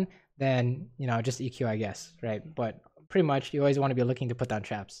stun, then you know, just EQ, I guess, right? But pretty much you always want to be looking to put down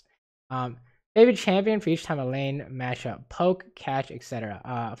traps. Favorite champion for each time a lane matchup: poke, catch,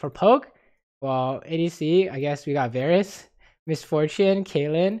 etc. For poke, well, ADC, I guess we got Varus, Misfortune,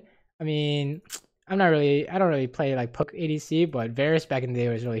 Caitlyn. I mean, I don't really play like poke ADC, but Varus back in the day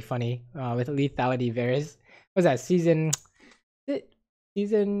was really funny with lethality Varus. What was that season?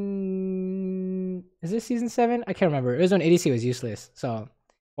 Is this season 7? I can't remember. It was when ADC was useless. So,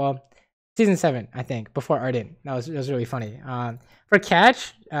 well, season 7, I think, before Ardent. That was really funny. For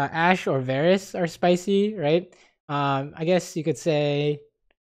catch, Ashe or Varus are spicy, right? I guess you could say,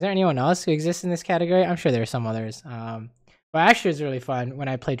 is there anyone else who exists in this category? I'm sure there are some others. But Ashe is really fun when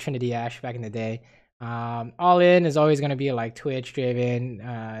I played Trinity Ashe back in the day. All in is always going to be like Twitch, Draven,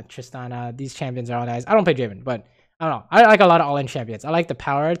 Tristana. These champions are all nice. I don't play Draven, but I don't know. I like a lot of all in champions. I like the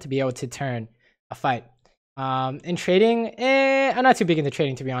power to be able to turn a fight. In trading, I'm not too big into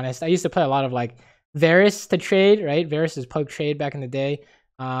trading, to be honest. I used to play a lot of like Varus to trade, right? Varus is poke trade back in the day.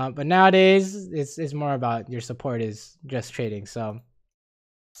 But nowadays, it's more about your support is just trading. So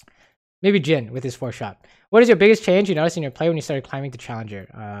maybe Jhin with his 4-shot. What is your biggest change you noticed in your play when you started climbing to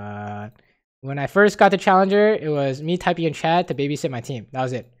Challenger? When I first got to Challenger, it was me typing in chat to babysit my team. That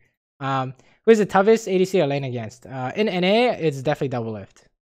was it. Who's the toughest ADC to lane against? In NA, it's definitely Double Lift.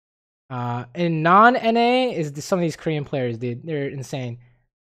 In non-NA, is some of these Korean players, dude. They're insane.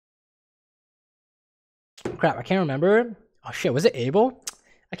 Crap, I can't remember. Oh shit, was it Abel?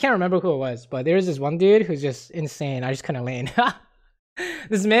 I can't remember who it was, but there's this one dude who's just insane. I just couldn't lane.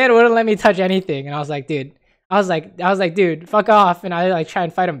 This man wouldn't let me touch anything, and I was like, dude. I was like, dude, fuck off. And I like try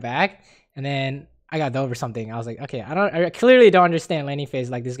and fight him back, and then I got dove or something. I was like, okay, I clearly don't understand laning phase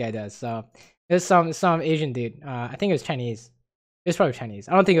like this guy does. So there's some Asian dude. I think it was Chinese. It was probably Chinese.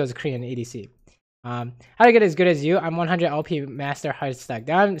 I don't think it was a Korean ADC. How to get as good as you? I'm 100 LP master hard stack.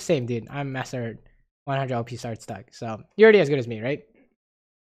 I'm same dude. I'm master 100 LP start stack. So you're already as good as me, right?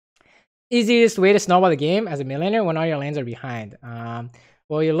 Easiest way to snowball the game as a mid laner when all your lanes are behind.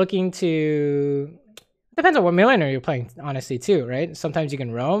 Well, you're looking to. Depends on what mid laner you're playing, honestly, too, right? Sometimes you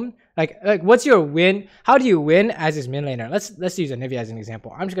can roam. Like what's your win? How do you win as his mid laner? Let's use Anivia as an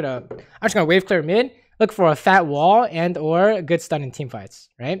example. I'm just gonna wave clear mid, look for a fat wall and or a good stun in team fights,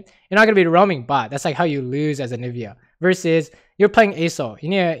 right? You're not gonna be roaming bot. That's like how you lose as Anivia. Versus you're playing ASO. You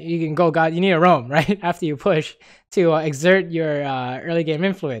need to roam, right? After you push to exert your early game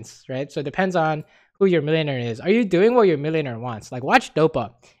influence, right? So it depends on who your mid laner is. Are you doing what your mid laner wants? Like watch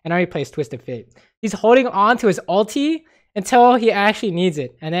Dopa and how he plays Twisted Fate. He's holding on to his ulti until he actually needs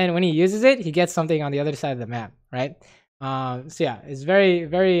it. And then when he uses it, he gets something on the other side of the map, right? So yeah, it's very,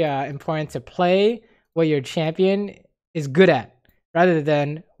 very important to play what your champion is good at rather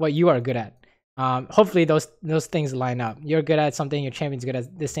than what you are good at. Hopefully those things line up. You're good at something, your champion's good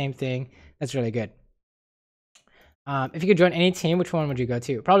at the same thing. That's really good. If you could join any team, which one would you go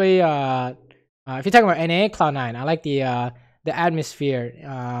to? Probably if you're talking about NA, Cloud9. I like the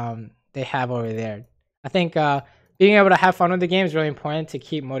atmosphere they have over there. I think being able to have fun with the game is really important to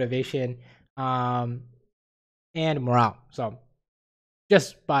keep motivation and morale. So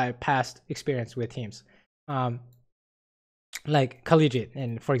just by past experience with teams. like collegiate,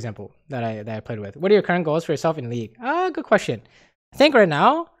 and for example, that I played with. What are your current goals for yourself in League? Good question. I think right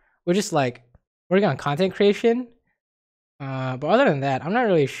now we're just like working on content creation. But other than that, I'm not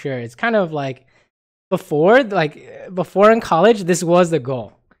really sure. It's kind of like before in college, this was the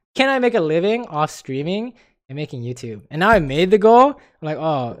goal. Can I make a living off streaming and making YouTube? And now I made the goal. I'm like,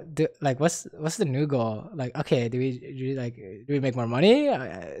 oh, what's the new goal? Like, okay, do we make more money?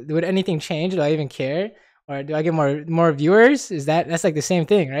 Would anything change? Do I even care? Or do I get more viewers? That's like the same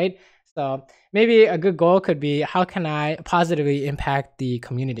thing, right? So maybe a good goal could be, how can I positively impact the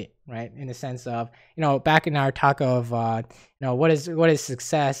community, right? In the sense of, back in our talk of, what is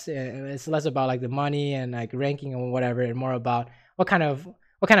success? It's less about like the money and like ranking and whatever, and more about what kind of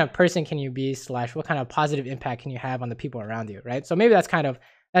person can you be / what kind of positive impact can you have on the people around you, right? So maybe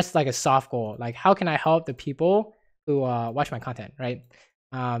that's like a soft goal. Like, how can I help the people who watch my content, right?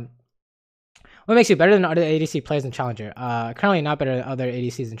 What makes you better than other ADC players in Challenger? Currently not better than other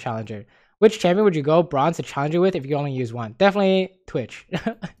ADCs in Challenger. Which champion would you go bronze to Challenger with if you only use one? Definitely Twitch.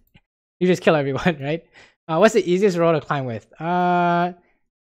 You just kill everyone, right? What's the easiest role to climb with?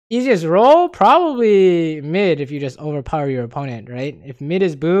 Easiest role? Probably mid, if you just overpower your opponent, right? If mid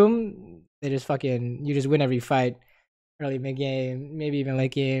is boom, you just win every fight. Early mid game, maybe even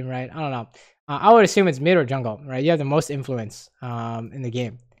late game, right? I don't know. I would assume it's mid or jungle, right? You have the most influence in the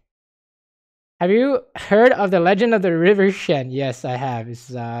game. Have you heard of the Legend of the River Shen? Yes, I have.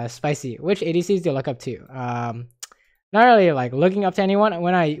 It's spicy. Which ADCs do you look up to? Not really like looking up to anyone.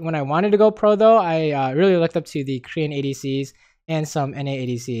 When I wanted to go pro though, I really looked up to the Korean ADCs and some NA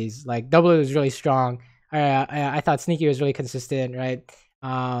ADCs. Like W was really strong. I thought Sneaky was really consistent, right?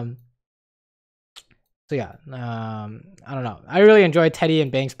 So yeah, I don't know. I really enjoyed Teddy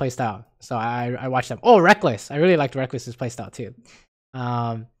and Banks' playstyle, so I watched them. Oh, Reckless! I really liked Reckless's playstyle too.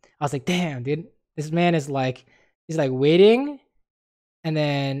 I was like, damn, dude, this man is like, he's like waiting, and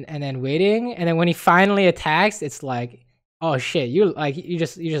then waiting, and then when he finally attacks, it's like, oh shit, you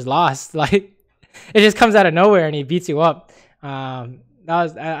just lost. Like, it just comes out of nowhere and he beats you up.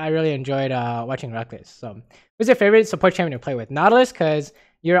 I really enjoyed watching Reckless. So, who's your favorite support champion to play with? Nautilus, because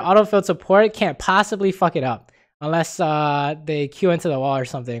your autofield support can't possibly fuck it up unless they queue into the wall or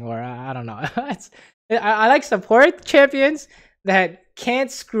something, or I don't know. I like support champions that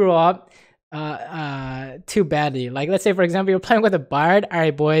can't screw up too badly. Like, let's say for example you're playing with a Bard. All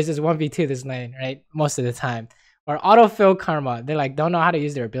right, boys, it's 1v2 this lane, right? Most of the time. Or autofill Karma. They like don't know how to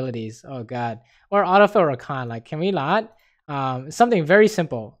use their abilities. Oh god. Or autofill Rakan. Like, can we not? Something very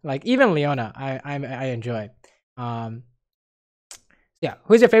simple. Like even Leona, I enjoy. Yeah.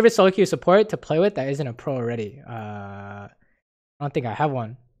 Who's your favorite solo queue support to play with that isn't a pro already? I don't think I have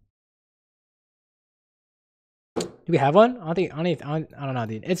one. Do we have one? I don't know,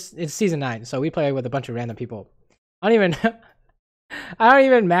 dude. It's season 9, so we play with a bunch of random people. I don't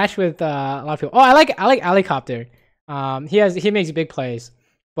even match with a lot of people. Oh, I like Helicopter. He makes big plays,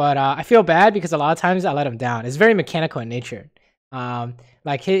 but I feel bad because a lot of times I let him down. It's very mechanical in nature.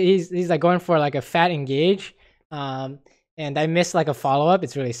 Like he's like going for like a fat engage, and I miss like a follow up.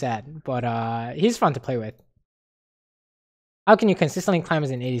 It's really sad, but he's fun to play with. How can you consistently climb as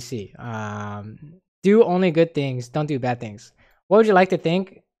an ADC? Do only good things, don't do bad things. What would you like to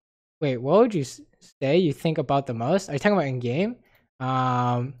think? Wait, what would you say you think about the most? Are you talking about in game?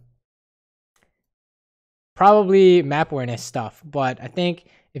 Probably map awareness stuff, but I think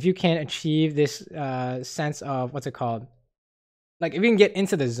if you can achieve this sense of, what's it called? Like, if you can get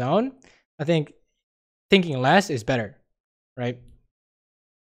into the zone, I think thinking less is better, right?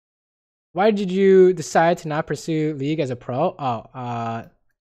 Why did you decide to not pursue League as a pro?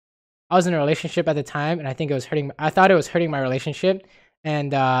 I was in a relationship at the time, and I think it was hurting. I thought it was hurting my relationship,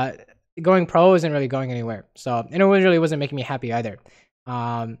 and going pro isn't really going anywhere. So, and it really wasn't making me happy either.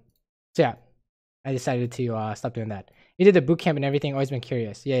 So yeah, I decided to stop doing that. You did the boot camp and everything. Always been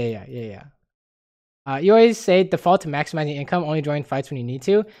curious. Yeah. You always say default to maximizing income. Only join fights when you need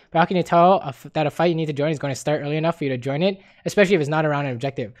to. But how can you tell that a fight you need to join is going to start early enough for you to join it, especially if it's not around an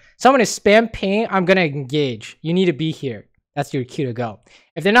objective? Someone is spam ping. I'm gonna engage. You need to be here. That's your cue to go.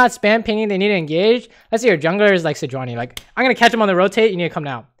 If they're not spam pinging, they need to engage. Let's say your jungler is like Sejuani. Like, I'm going to catch him on the rotate. You need to come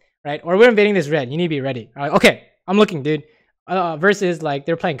now, right? Or we're invading this red. You need to be ready. Like, okay, I'm looking, dude. Versus like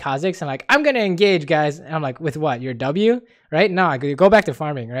they're playing Kha'Zix and like, I'm going to engage, guys. And I'm like, with what? Your W, right? No, go back to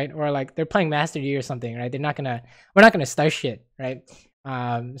farming, right? Or like they're playing Master Yi or something, right? We're not going to start shit, right?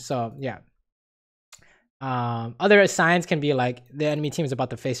 So yeah. Other signs can be like the enemy team is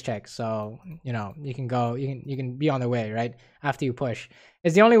about to face check, so you can be on the way, right? After you push.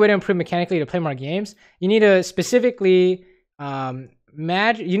 Is the only way to improve mechanically to play more games. You need to specifically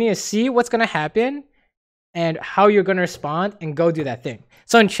you need to see what's gonna happen and how you're gonna respond and go do that thing.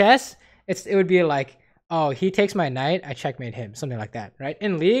 So in chess, it would be like, oh, he takes my knight, I checkmate him, something like that, right?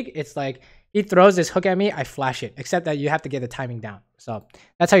 In League, it's like he throws this hook at me, I flash it, except that you have to get the timing down. So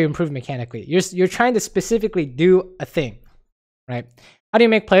that's how you improve mechanically. You're trying to specifically do a thing, right? How do you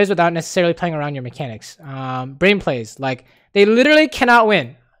make plays without necessarily playing around your mechanics? Brain plays, like they literally cannot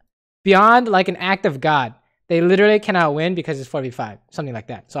win. Beyond like an act of God, they literally cannot win because it's 4v5, something like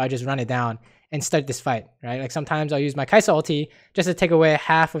that. So I just run it down and start this fight, right? Like sometimes I'll use my Kaisa ulti just to take away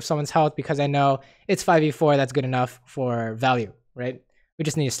half of someone's health because I know it's 5v4, that's good enough for value, right? We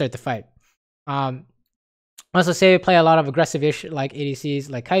just need to start the fight. Also say play a lot of aggressive-ish like ADCs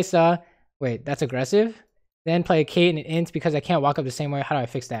like Kaisa. Wait, that's aggressive? Then play a Kate and an Int because I can't walk up the same way. How do I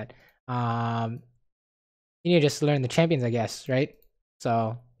fix that? You need to just learn the champions, I guess, right?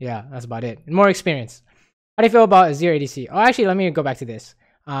 So yeah, that's about it. And more experience. How do you feel about a Azir ADC? Oh, actually, let me go back to this.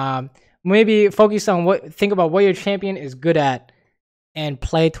 Maybe focus on think about what your champion is good at and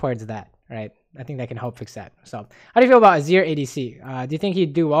play towards that, right? I think that can help fix that. So how do you feel about Azir ADC? Do you think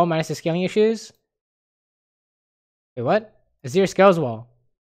he'd do well minus the scaling issues? Wait, what? Azir scales well.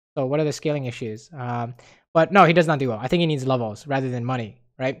 So what are the scaling issues? But no, he does not do well. I think he needs levels rather than money,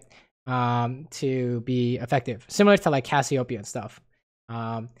 right? To be effective. Similar to like Cassiopeia and stuff.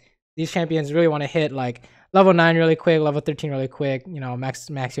 These champions really want to hit like level 9 really quick, level 13 really quick, you know, max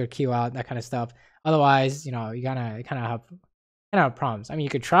your Q out, that kind of stuff. Otherwise, you know, you kind of have problems. I mean, you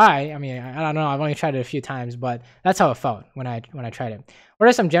could try. I mean, I don't know. I've only tried it a few times, but that's how it felt when I tried it. What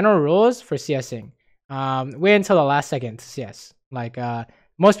are some general rules for CSing? Wait until the last second to CS. Like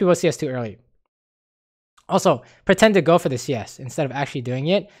most people CS too early. Also, pretend to go for the CS instead of actually doing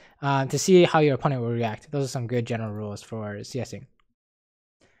it to see how your opponent will react. Those are some good general rules for CSing.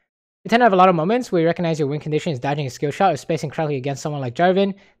 You tend to have a lot of moments where you recognize your win condition is dodging a skill shot or spacing correctly against someone like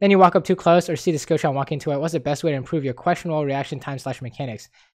Jarvan. Then you walk up too close or see the skill shot and walk into it. What's the best way to improve your questionable reaction time / mechanics?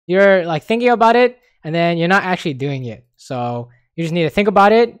 You're like thinking about it and then you're not actually doing it. So you just need to think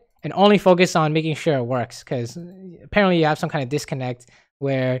about it and only focus on making sure it works, because apparently you have some kind of disconnect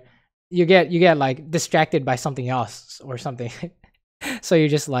where you get like distracted by something else or something. So you're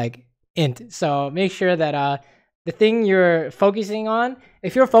just like int. So make sure that the thing you're focusing on,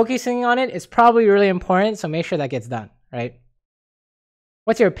 if you're focusing on it, it's probably really important. So make sure that gets done, right?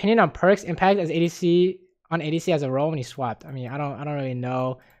 What's your opinion on Perk's impact as ADC as a role when he swapped? I mean, I don't really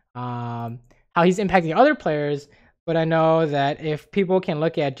know how he's impacting other players, but I know that if people can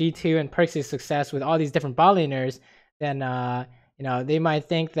look at G2 and Perk's success with all these different bot laners, then you know, they might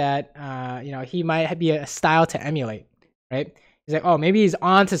think that you know, he might be a style to emulate, right? He's like, oh, maybe he's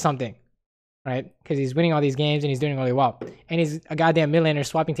on to something, right? Because he's winning all these games and he's doing really well. And he's a goddamn mid laner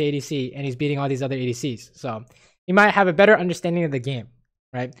swapping to ADC and he's beating all these other ADCs. So he might have a better understanding of the game,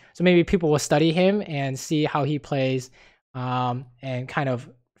 right? So maybe people will study him and see how he plays and kind of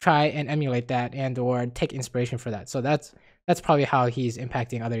try and emulate that and or take inspiration for that. So that's probably how he's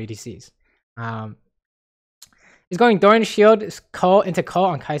impacting other ADCs. Is going Doran Shield Cole into Cole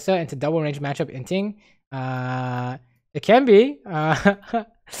on Kaisa into double range matchup inting? It can be.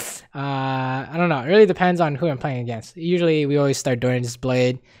 I don't know. It really depends on who I'm playing against. Usually we always start Doran's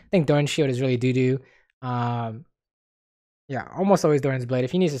Blade. I think Doran's Shield is really doo-doo. Yeah, almost always Doran's Blade.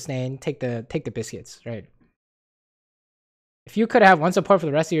 If he needs to sustain, take the biscuits, right? If you could have one support for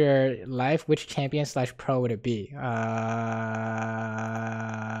the rest of your life, which champion / pro would it be?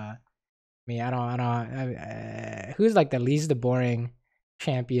 I mean, I don't who's like the least boring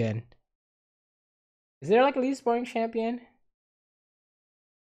champion? Is there like a least boring champion?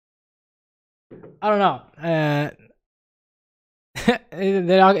 I don't know.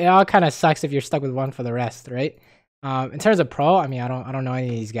 It all kind of sucks if you're stuck with one for the rest, right? In terms of pro, I mean, I don't know any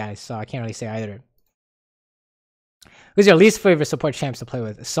of these guys, so I can't really say either. Who's your least favorite support champs to play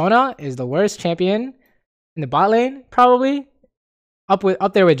with? Sona is the worst champion in the bot lane, probably.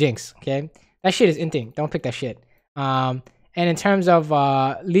 Up there with Jinx, okay? That shit is inting. Don't pick that shit. And in terms of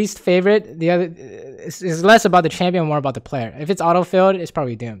least favorite, the other is less about the champion, more about the player. If it's auto-filled, it's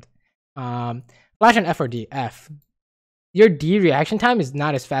probably doomed. Flash on F or D? F. Your D reaction time is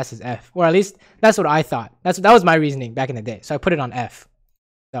not as fast as F. Or at least, that's what I thought. That was my reasoning back in the day. So I put it on F.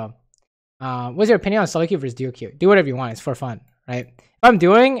 So, what's your opinion on solo queue versus duo queue? Do whatever you want. It's for fun, right? If I'm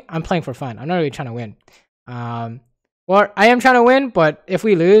playing for fun. I'm not really trying to win. Well, I am trying to win, but if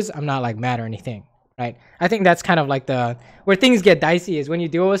we lose, I'm not like mad or anything, right? I think that's kind of like where things get dicey is when you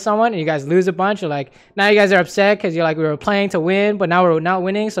duel with someone and you guys lose a bunch. You're like, now you guys are upset because you're like, we were playing to win, but now we're not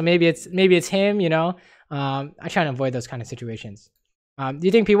winning. So maybe it's him, you know. I try to avoid those kind of situations. Do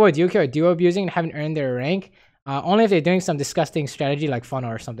you think people with duo queue are duo abusing and haven't earned their rank? Only if they're doing some disgusting strategy like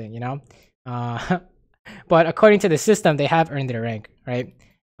funnel or something, you know. But according to the system, they have earned their rank, right?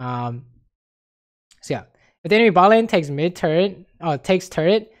 So yeah, if the enemy bot lane takes mid turret, takes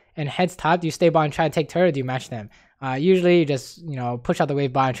turret and heads top, do you stay bot and try to take turret, or do you match them? Usually you just, push out the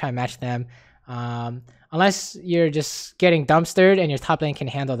wave bot and try and match them. Unless you're just getting dumpstered and your top lane can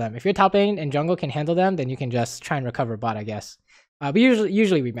handle them. If your top lane and jungle can handle them, then you can just try and recover bot, I guess. But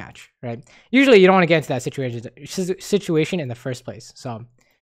usually we match, right? Usually you don't want to get into that situation in the first place. So,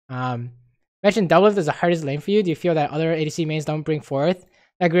 mentioned doublelift is the hardest lane for you. Do you feel that other ADC mains don't bring forth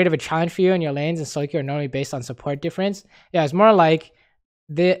that great of a challenge for you, and your lanes and solo queue are normally based on support difference? Yeah, it's more like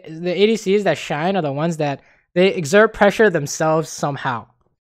the ADCs that shine are the ones that they exert pressure themselves somehow,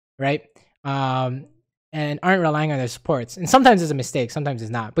 right? And aren't relying on their supports. And sometimes it's a mistake, sometimes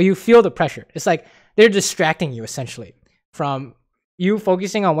it's not. But you feel the pressure. It's like they're distracting you essentially from you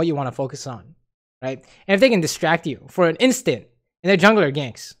focusing on what you want to focus on, right? And if they can distract you for an instant, and their jungler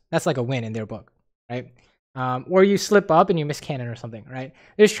ganks, that's like a win in their book, right? Or you slip up and you miss cannon or something, right?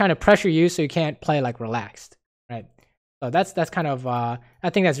 They're just trying to pressure you so you can't play like relaxed, right? So that's kind of I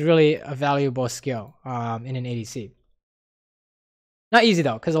think that's really a valuable skill in an ADC. Not easy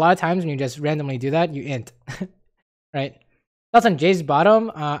though, because a lot of times when you just randomly do that, you int, right? Thoughts on Jay's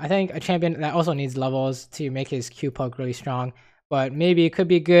bottom? I think a champion that also needs levels to make his Q poke really strong, but maybe it could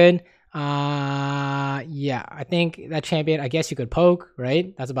be good. Yeah, I think that champion, I guess you could poke,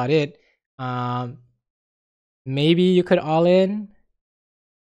 right? That's about it. Maybe you could all in.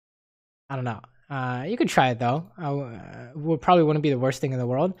 I don't know. You could try it though. Probably wouldn't be the worst thing in the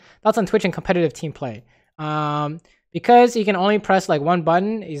world. Thoughts on Twitch and competitive team play? Because he can only press like one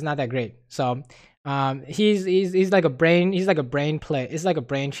button, he's not that great. So he's like a brain. He's like a brain play. It's like a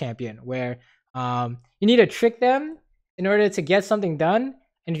brain champion where you need to trick them in order to get something done.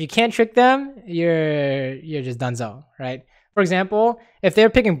 And if you can't trick them, you're just donezo, right? For example, if they're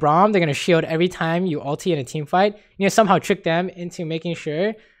picking Braum, they're gonna shield every time you ulti in a team fight. You need to somehow trick them into making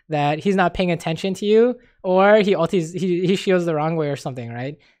sure that he's not paying attention to you, or he shields the wrong way or something,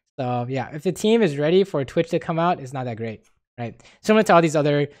 right? So yeah, if the team is ready for Twitch to come out, it's not that great, right? Similar to all these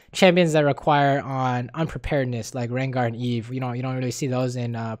other champions that require on unpreparedness, like Rengar and Eve. You don't really see those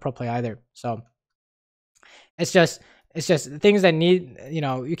in pro play either. So it's just things that need,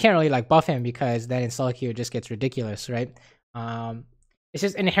 you can't really like buff him, because then in solo queue it just gets ridiculous, right? It's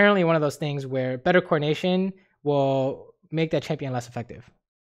just inherently one of those things where better coordination will make that champion less effective.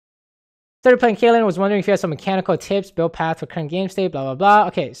 Started playing Caitlyn, was wondering if you had some mechanical tips, build path for current game state, blah, blah, blah.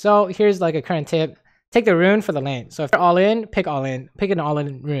 Okay, so here's like a current tip. Take the rune for the lane. So if you're all in, pick an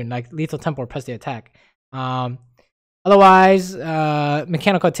all-in rune, like lethal tempo or press the attack. Otherwise,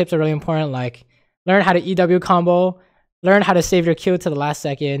 mechanical tips are really important, like learn how to EW combo, learn how to save your Q to the last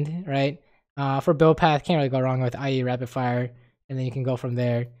second, right? For build path, can't really go wrong with IE rapid fire, and then you can go from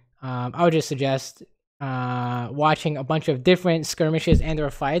there. I would just suggest watching a bunch of different skirmishes and or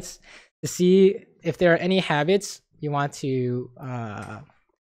fights to see if there are any habits you want to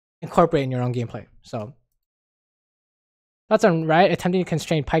incorporate in your own gameplay. So thoughts on Riot attempting to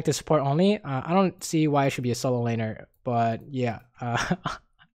constrain Pyke to support only? I don't see why it should be a solo laner, but yeah,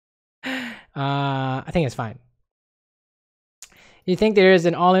 I think it's fine. You think there is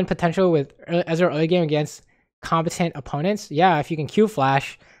an all-in potential with Ezreal early game against competent opponents? Yeah, if you can Q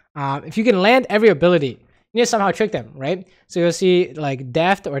flash, if you can land every ability, you need to somehow trick them, right? So you'll see like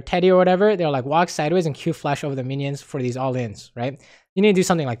Deft or Teddy or whatever, they'll like walk sideways and Q flash over the minions for these all-ins, right? You need to do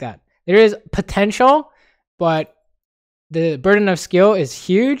something like that. There is potential, but the burden of skill is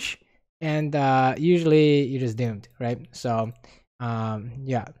huge, and usually you're just doomed, right? So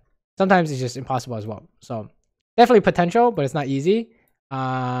yeah, sometimes it's just impossible as well. So definitely potential, but it's not easy,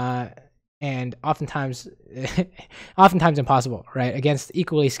 and oftentimes impossible, right? Against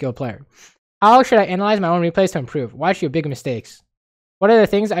equally skilled player. How should I analyze my own replays to improve? Watch your big mistakes. What are the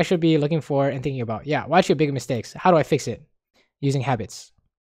things I should be looking for and thinking about? Yeah, watch your big mistakes. How do I fix it? Using habits.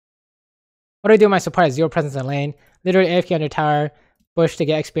 What do I do when my support has 0 presence in lane? Literally AFK under tower, push to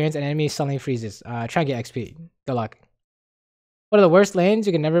get experience, and enemy suddenly freezes. Try and get XP. Good luck. What are the worst lanes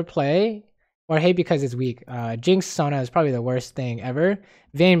you can never play or hate because it's weak? Jinx Sona is probably the worst thing ever.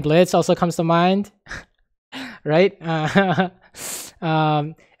 Vayne Blitz also comes to mind. Right?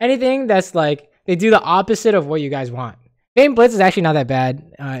 Anything that's like they do the opposite of what you guys want. Vayne Blitz is actually not that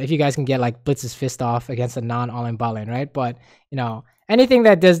bad if you guys can get like Blitz's fist off against a non-all-in bot lane, right? But anything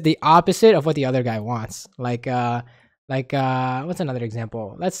that does the opposite of what the other guy wants, like what's another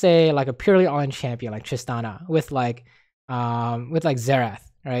example? Let's say like a purely all-in champion like Tristana with like Xerath,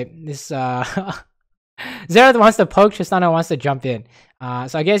 right? This Xerath wants to poke, Tristana wants to jump in.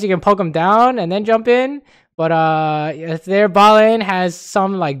 So I guess you can poke him down and then jump in. But if their bot lane has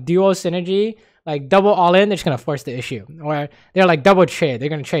some like duo synergy like double all in, they're just gonna force the issue. Or they're like double trade, they're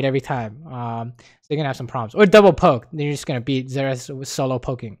gonna trade every time. So they're gonna have some problems. Or double poke, they're just gonna beat Xerath with solo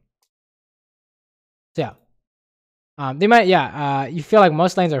poking. So yeah. They might, you feel like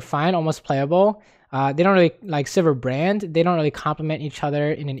most lanes are fine, almost playable. They don't really, like Sivir Brand, they don't really complement each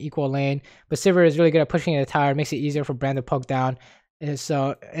other in an equal lane. But Sivir is really good at pushing the tower, makes it easier for Brand to poke down. And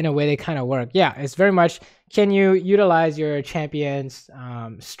so in a way, they kind of work. Yeah, it's very much, can you utilize your champion's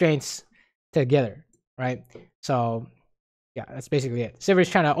strengths together, right? So yeah, that's basically it. Sivir is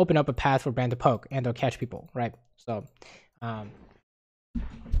trying to open up a path for Brand to poke and to catch people, right? So yeah,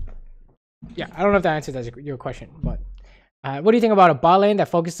 I don't know if that answers your question, but what do you think about a bot lane that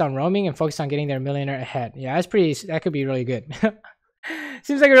focused on roaming and focused on getting their millionaire ahead? Yeah, that could be really good.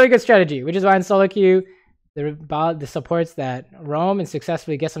 Seems like a really good strategy, which is why in solo queue, the supports that roam and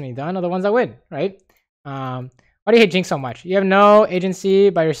successfully get something done are the ones that win, right? Why do you hate Jinx so much? You have no agency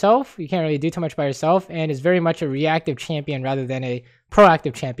by yourself. You can't really do too much by yourself, and it's very much a reactive champion rather than a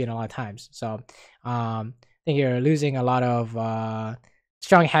proactive champion a lot of times. So I think you're losing a lot of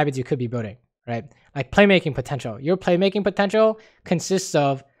strong habits you could be building, right? Like playmaking potential. Your playmaking potential consists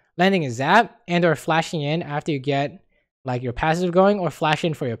of landing a zap and or flashing in after you get like your passive going, or flash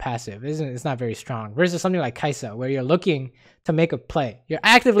in for your passive. It's not very strong. Versus something like Kai'Sa, where you're looking to make a play. You're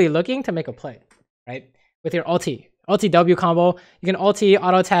actively looking to make a play, right? With your ulti W combo, you can ulti,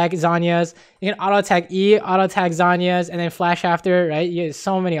 auto attack Zhonya's, you can auto attack E, auto attack Zhonya's, and then flash after, right? You have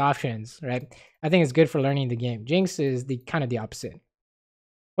so many options, right? I think it's good for learning the game. Jinx is kind of the opposite.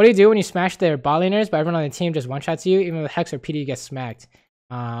 What do you do when you smash their bot laners, but everyone on the team just one-shots you, even with Hex or PD you get smacked?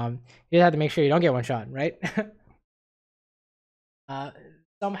 You just have to make sure you don't get one-shot, right?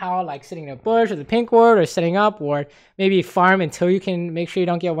 Somehow like sitting in a bush or the pink ward or setting up, or maybe farm until you can make sure you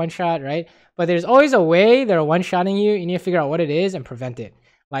don't get one shot, right? But there's always a way they're one-shotting you. You need to figure out what it is and prevent it.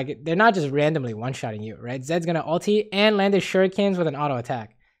 Like they're not just randomly one-shotting you, right? Zed's gonna ulti and land his shurikens with an auto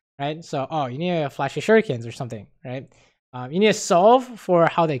attack, right? So you need to flash your shurikens or something, right? You need to solve for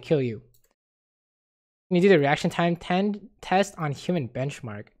how they kill you. Can you do the reaction time test on human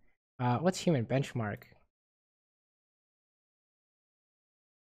benchmark? What's human benchmark?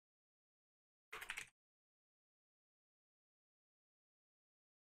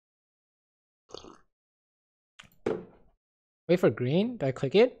 Wait for green. Do I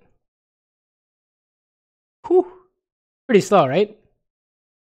click it? Whew. Pretty slow, right?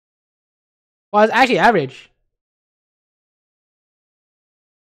 Well, it's actually average.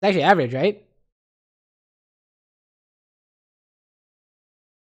 It's actually average, right?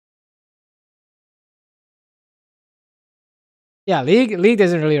 Yeah, League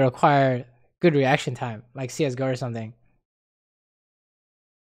doesn't really require good reaction time like CS:GO or something,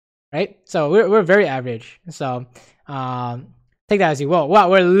 right? So we're very average. So take that as you will. Wow,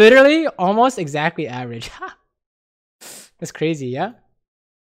 we're literally almost exactly average. That's crazy, yeah?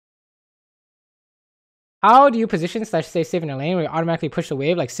 How do you position / stay safe in a lane where you automatically push the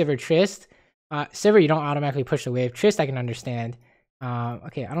wave like Sivir Trist? Sivir, you don't automatically push the wave. Trist, I can understand.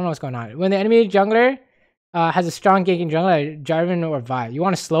 Okay, I don't know what's going on. When the enemy jungler has a strong ganking jungler like Jarvan or Vi, you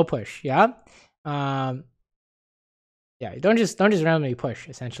want to slow push, yeah? Yeah, don't just randomly push,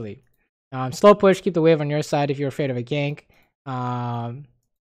 essentially. Slow push, keep the wave on your side if you're afraid of a gank.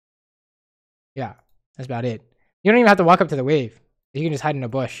 Yeah, that's about it. You don't even have to walk up to the wave. You can just hide in a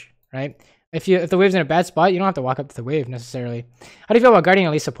bush, right? If the wave's in a bad spot, you don't have to walk up to the wave necessarily. How do you feel about Guardian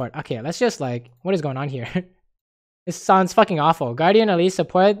Elite support? Okay, let's just what is going on here? This sounds fucking awful. Guardian Elite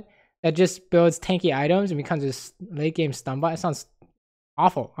support that just builds tanky items and becomes this late game stun bot. It sounds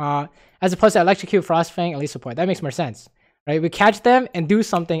awful. As opposed to Electrocute, Frostfang, Elite support. That makes more sense, right? We catch them and do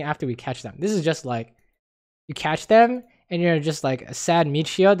something after we catch them. This is just like, you catch them and you're just like a sad meat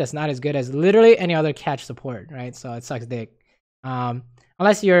shield that's not as good as literally any other catch support, right? So it sucks dick.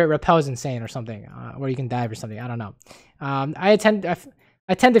 Unless your repel is insane or something, where you can dive or something. I don't know. I tend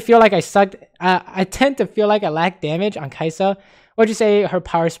to feel like I sucked. I tend to feel like I lack damage on Kai'Sa. What'd you say her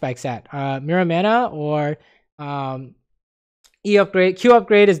power spike's at? Mirror Mana or E upgrade? Q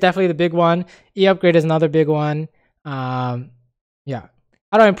upgrade is definitely the big one. E upgrade is another big one. Yeah.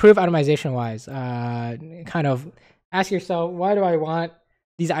 How do I improve itemization wise? Kind of ask yourself, why do I want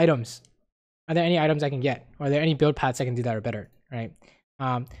these items? Are there any items I can get? Or are there any build paths I can do that are better? Right.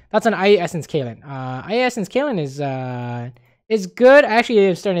 That's an IE Essence Kaelin. IE Essence Kaelin is good. Actually,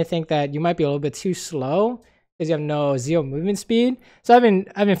 I'm starting to think that you might be a little bit too slow because you have no Zeo movement speed. So I've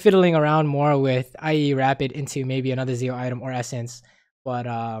been fiddling around more with IE Rapid into maybe another Zeo item or Essence. But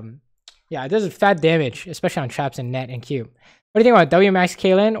yeah, it does fat damage, especially on traps and net and Q. What do you think about W Max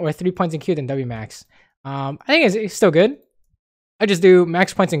Kaelin or 3 points in Q than W Max? I think it's still good. I just do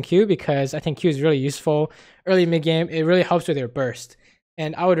max points in Q because I think Q is really useful early mid game. It really helps with your burst.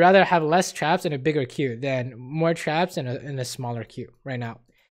 And I would rather have less traps and a bigger Q than more traps and a smaller Q right now.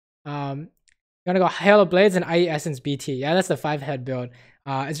 I'm gonna go Hail of Blades and IE Essence BT. Yeah, that's the 5-head build.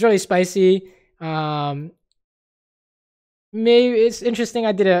 It's really spicy. Maybe it's interesting.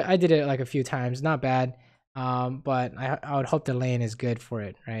 I did it like a few times. Not bad. But I would hope the lane is good for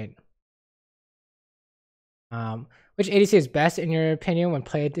it, right? Which ADC is best in your opinion when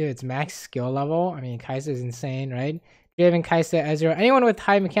played to its max skill level? I mean, Kai'Sa is insane, right? Draven, Kai'Sa, Ezreal, anyone with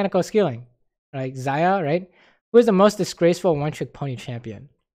high mechanical skilling, like Xayah, right? Who is the most disgraceful one-trick pony champion?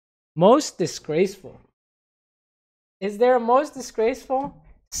 Most disgraceful. Is there a most disgraceful?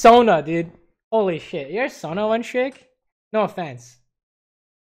 Sona, dude. Holy shit. You're Sona one-trick? No offense.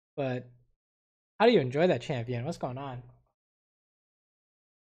 But how do you enjoy that champion? What's going on?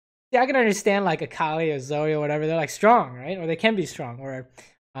 Yeah, I can understand like Akali or Zoe or whatever. They're like strong, right? Or they can be strong. Or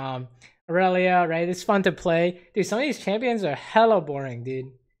Aurelia, right? It's fun to play. Dude, some of these champions are hella boring,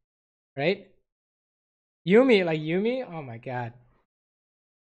 dude. Right? Yumi, like Yumi? Oh my god.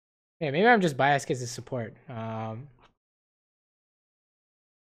 Yeah, maybe I'm just biased because of support. I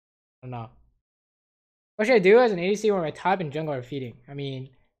don't know. What should I do as an ADC where my top and jungle are feeding? I mean,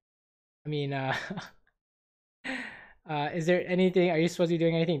 is there anything? Are you supposed to be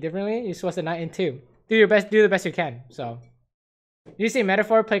doing anything differently? You're supposed to not in two. Do your best. Do the best you can. So, do you see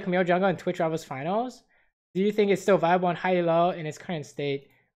Metaphor play Qwelz jungle in Twitch Rivals finals? Do you think it's still viable on high low in its current state?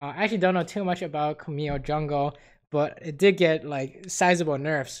 I actually don't know too much about Qwelz jungle, but it did get like sizable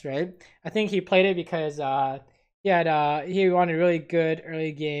nerfs, right? I think he played it because he wanted really good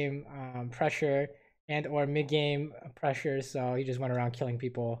early game pressure and or mid game pressure, so he just went around killing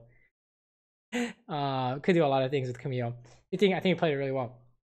people. Could do a lot of things with Qwelz. I think he played it really well.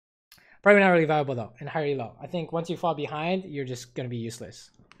 Probably not really viable though, and high low. I think once you fall behind, you're just gonna be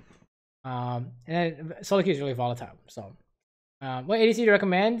useless. And then solo queue is really volatile. So, what ADC do you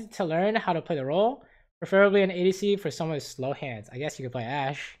recommend to learn how to play the role? Preferably an ADC for someone with slow hands. I guess you could play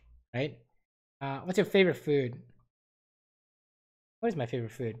Ashe, right? What's your favorite food? What is my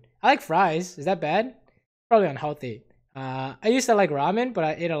favorite food? I like fries. Is that bad? Probably unhealthy. I used to like ramen, but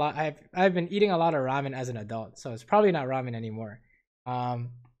I ate a lot. I've been eating a lot of ramen as an adult, so it's probably not ramen anymore. What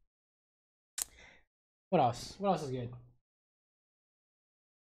else? What else is good?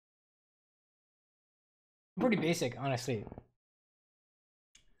 Pretty basic, honestly.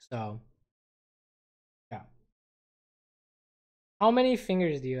 So, yeah. How many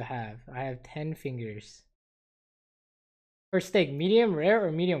fingers do you have? I have 10 fingers. For steak, medium rare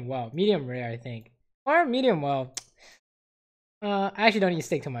or medium well? Medium rare, I think. Or medium well. I actually don't eat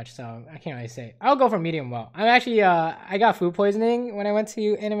steak too much, so I can't really say. I'll go for medium well. I'm actually, I got food poisoning when I went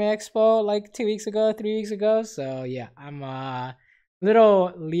to Anime Expo like 3 weeks ago. So yeah, I'm a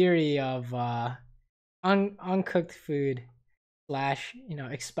little leery of uncooked food slash,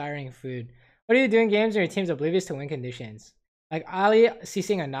 expiring food. What do you do in games when your team's oblivious to win conditions? Like Ali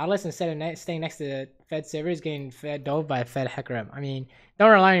CCing a Nautilus instead of staying next to the Fed servers getting fed dove by Fed Hecarim. I mean,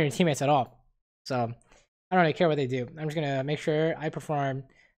 don't rely on your teammates at all. So I don't really care what they do. I'm just gonna make sure I perform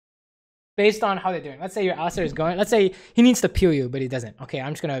based on how they're doing. Let's say your Alistair is going. Let's say he needs to peel you, but he doesn't. Okay,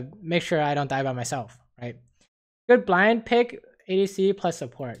 I'm just gonna make sure I don't die by myself. Right? Good blind pick, ADC plus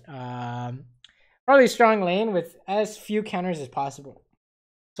support. Probably strong lane with as few counters as possible.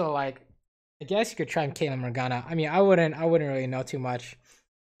 So like, I guess you could try Caitlyn Morgana. I mean, I wouldn't really know too much.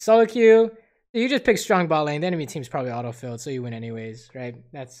 Solo queue, you just pick strong bot lane. The enemy team's probably auto-filled, so you win anyways, right?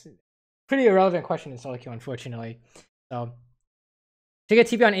 That's pretty irrelevant question in solo queue, unfortunately. So, to get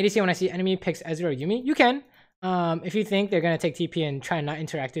TP on ADC when I see enemy picks Ezreal or Yumi, you can. If you think they're gonna take TP and try and not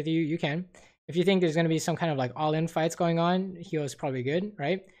interact with you, you can. If you think there's gonna be some kind of like all-in fights going on, heal is probably good,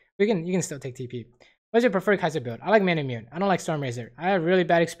 right? You can still take TP. What's your preferred Kai'Sa build? I like Man Immune. I don't like Stormrazor. I have really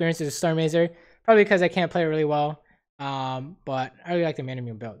bad experiences with Stormrazor, probably because I can't play it really well. But I really like the Man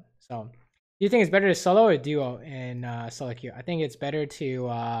Immune build. So, do you think it's better to solo or duo in solo queue? I think it's better to.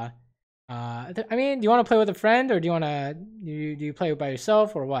 I mean, do you want to play with a friend or do you want to do you play by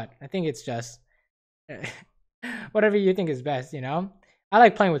yourself or what? I think it's just whatever you think is best. I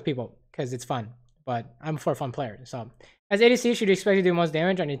like playing with people because it's fun. But I'm for a fun player. So, as ADC, should you expect to do most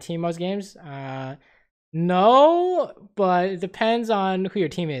damage on your team most games? No, but it depends on who your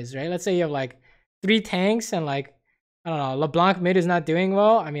team is, right? Let's say you have like 3 tanks and like, I don't know, LeBlanc mid is not doing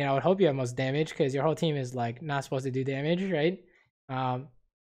well. I mean, I would hope you have most damage because your whole team is like not supposed to do damage, right?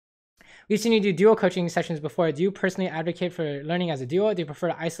 We've seen you do duo coaching sessions before. Do you personally advocate for learning as a duo? Or do you prefer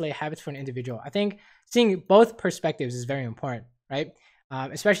to isolate habits for an individual? I think seeing both perspectives is very important, right?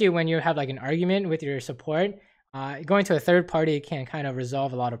 Especially when you have like an argument with your support going to a third party can kind of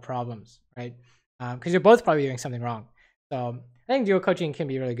resolve a lot of problems, right? Because you're both probably doing something wrong. So I think duo coaching can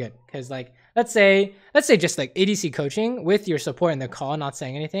be really good because, like, let's say just like ADC coaching with your support in the call, not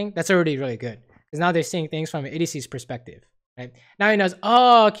saying anything, that's already really good because now they're seeing things from ADC's perspective, right? Now he knows,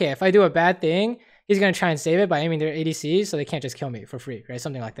 oh, okay, if I do a bad thing, he's gonna try and save it by aiming their ADCs so they can't just kill me for free, right?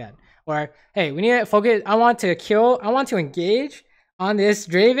 Something like that. Or hey, we need to focus. I want to engage on this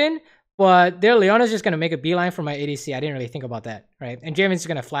Draven, but their Leona's just gonna make a beeline for my ADC. I didn't really think about that, right? And Draven's just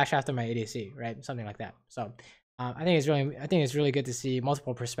gonna flash after my ADC, right? Something like that. So I think it's really good to see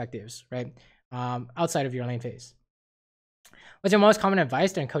multiple perspectives, right? Outside of your lane phase. What's your most common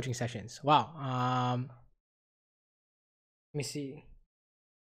advice during coaching sessions? Wow. Let me see.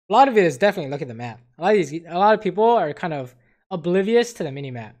 A lot of it is definitely look at the map. A lot of people are kind of oblivious to the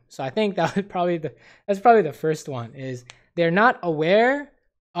mini map. So I think that's probably the first one is they're not aware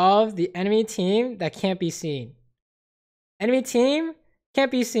of the enemy team that can't be seen. Enemy team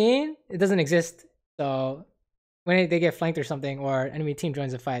can't be seen. It doesn't exist. So when they get flanked or something, or enemy team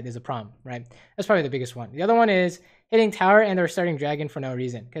joins the fight, there's a problem, right? That's probably the biggest one. The other one is hitting tower and they're starting dragon for no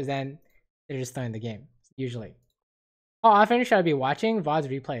reason, because then they're just throwing the game usually. How often should I be watching VODs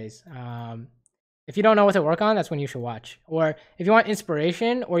replays? If you don't know what to work on, that's when you should watch. Or if you want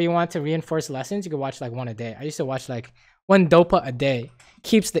inspiration or you want to reinforce lessons, you could watch like one a day. I used to watch like one dopa a day.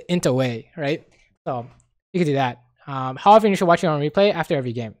 Keeps the int away, right? So you could do that. How often you should watch it on replay? After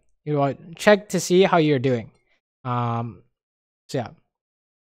every game. You will check to see how you're doing. So yeah.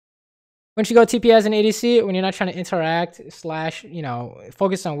 When you go TP as an ADC, when you're not trying to interact / you know,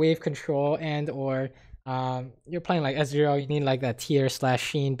 focus on wave control and or you're playing like S0, you need like that tier /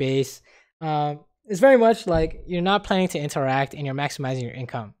 Sheen base. It's very much like you're not planning to interact and you're maximizing your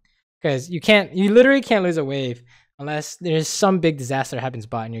income, because you literally can't lose a wave unless there's some big disaster that happens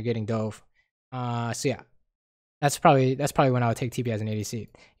bot and you're getting dove. So yeah, that's probably when I would take TP as an ADC.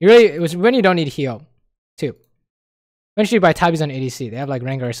 It was when you don't need heal too. Eventually buy tabbies on ADC. They have like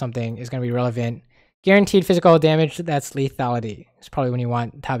Rengar or something is gonna be relevant. Guaranteed physical damage, that's lethality. It's probably when you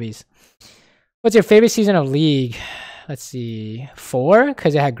want tabbies. What's your favorite season of League? Let's see, 4,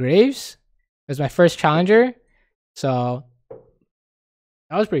 because it had Graves. It was my first challenger, so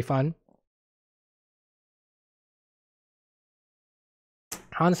that was pretty fun.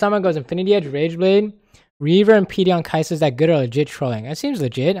 Hansama goes Infinity Edge, Rageblade, Reaver, and PD on Kai'Sa. Is that good or legit trolling? That seems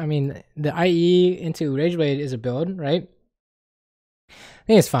legit. I mean, the IE into Rageblade is a build, right? I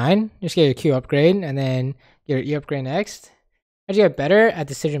think it's fine. Just get your Q upgrade and then get your E upgrade next. How'd you get better at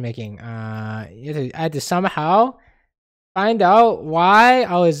decision making? I had to somehow find out why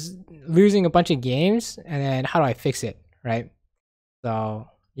I was losing a bunch of games and then how do I fix it, right? So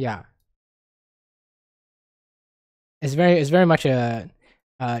yeah, it's very much a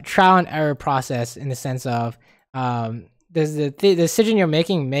trial and error process in the sense of does the decision you're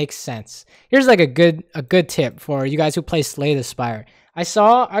making make sense? Here's like a good tip for you guys who play Slay the Spire. I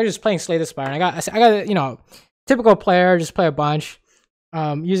was just playing Slay the Spire and I got you know, typical player, just play a bunch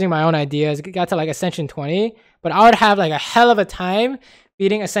using my own ideas. Got to like Ascension 20, but I would have like a hell of a time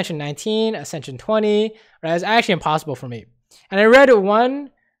beating Ascension 19, Ascension 20, right? It's actually impossible for me. And I read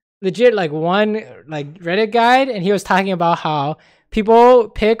one Reddit guide, and he was talking about how people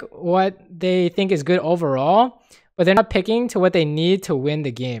pick what they think is good overall, but they're not picking to what they need to win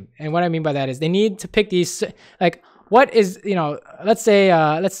the game. And what I mean by that is they need to pick these, like, what is, you know, let's say,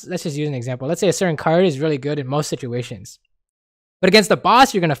 let's just use an example. Let's say a certain card is really good in most situations, but against the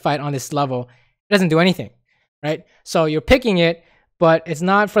boss you're going to fight on this level, it doesn't do anything, right? So you're picking it, but it's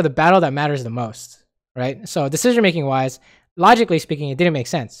not for the battle that matters the most, right? So decision-making wise, logically speaking, it didn't make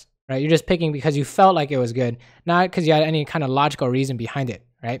sense, right? You're just picking because you felt like it was good, not because you had any kind of logical reason behind it,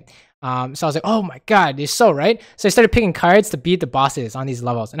 right? So I was like, oh my God, you're so right. So I started picking cards to beat the bosses on these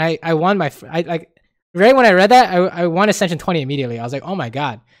levels. And I won right when I read that, I won Ascension 20 immediately. I was like, oh my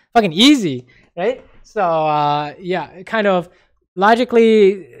God, fucking easy, right? So yeah, kind of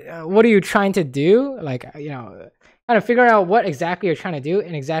logically, what are you trying to do? Like, you know, kind of figuring out what exactly you're trying to do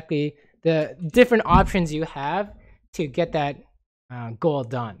and exactly the different options you have to get that goal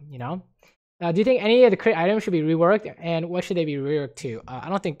done, you know? Do you think any of the crit items should be reworked, and what should they be reworked to? I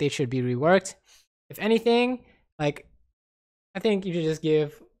don't think they should be reworked. If anything, like, I think you should just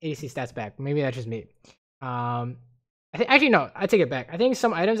give ADC stats back. Maybe that's just me. I think actually no, I take it back. I think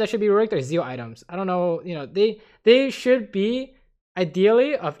some items that should be reworked are Zeal items. I don't know, you know, they should be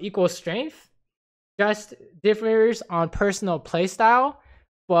ideally of equal strength, just differs on personal playstyle,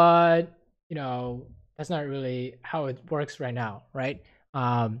 but you know, that's not really how it works right now, right?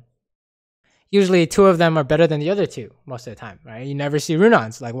 Usually 2 of them are better than the other 2 most of the time, right? You never see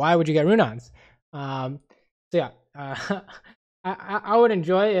Runons. Like, why would you get Runons? So yeah, I would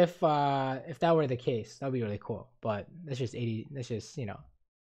enjoy if that were the case. That would be really cool. But that's just 80. That's just that's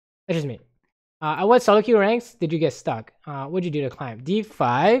just me. At what solo queue ranks did you get stuck? What'd you do to climb?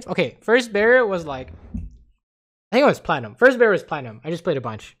 D5. Okay, first barrier was like, I think it was platinum. First barrier was platinum. I just played a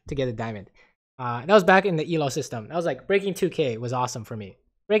bunch to get a diamond. That was back in the ELO system. That was like breaking 2K was awesome for me.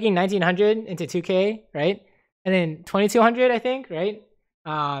 Breaking 1900 into 2K, right? And then 2200, I think, right?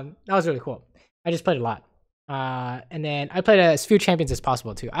 That was really cool. I just played a lot. And then I played as few champions as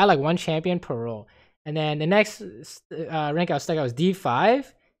possible too. I had like one champion per role. And then the next rank I was stuck at was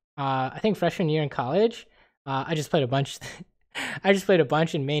D5. I think freshman year in college. I just played a bunch. I just played a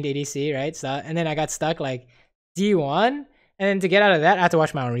bunch in main ADC, right? So and then I got stuck like D1, and then to get out of that, I had to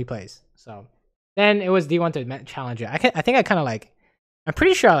watch my own replays. So then it was D1 to Challenger. I think I kind of like, I'm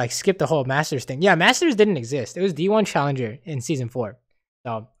pretty sure I like skipped the whole Masters thing. Yeah, Masters didn't exist. It was D1 Challenger in season 4.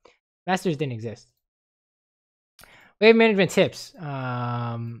 So Masters didn't exist. Wave management tips.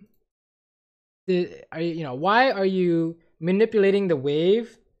 Why are you manipulating the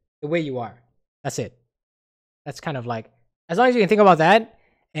wave the way you are? That's it. That's kind of like, as long as you can think about that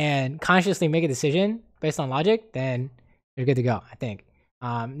and consciously make a decision based on logic, then you're good to go, I think.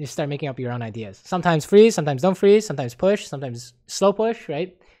 You start making up your own ideas. Sometimes freeze, sometimes don't freeze, sometimes push, sometimes slow push,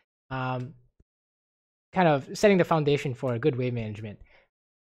 right? Kind of setting the foundation for a good wave management.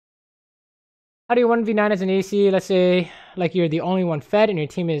 How do you 1v9 as an AC? Let's say like you're the only one fed and your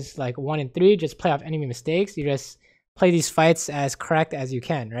team is like 1 in 3, just play off enemy mistakes. You just play these fights as correct as you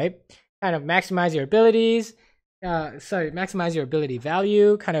can, right? Kind of maximize your abilities. Maximize your ability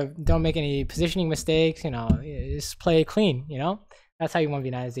value. Kind of don't make any positioning mistakes, just play clean, That's how you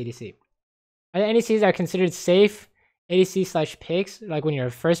 1v9 as ADC. Are there ADCs that are considered safe ADC / picks, like when you're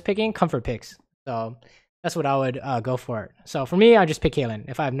first picking? Comfort picks. So that's what I would go for. So for me, I just pick Caitlyn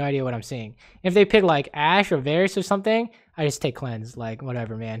if I have no idea what I'm seeing. If they pick like Ashe or Varus or something, I just take Cleanse, like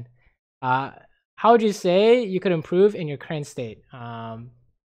whatever, man. How would you say you could improve in your current state?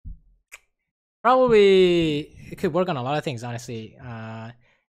 Probably it could work on a lot of things, honestly.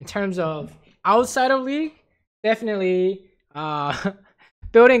 In terms of outside of League, definitely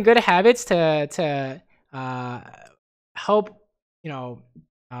building good habits to help,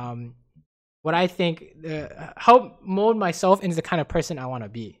 what I think, help mold myself into the kind of person I want to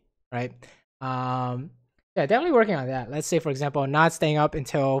be, right? Yeah, definitely working on that. Let's say, for example, not staying up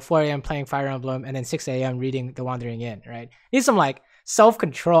until 4 a.m. playing Fire Emblem and then 6 a.m. reading The Wandering Inn, right? Need some like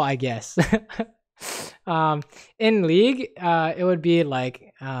self-control, I guess. In League, it would be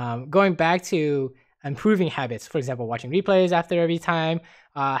like going back to improving habits. For example, watching replays after every time,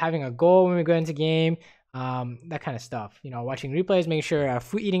 having a goal when we go into game, that kind of stuff. Watching replays, making sure our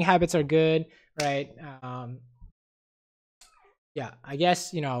food eating habits are good, right? Yeah, I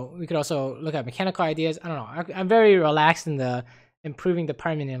guess, we could also look at mechanical ideas. I don't know. I'm very relaxed in the improving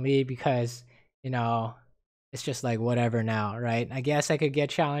department in League because, it's just like whatever now, right? I guess I could get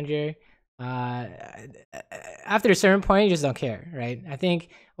Challenger. After a certain point, you just don't care, right? I think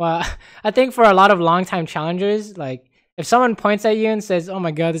for a lot of long-time challengers, like if someone points at you and says, "Oh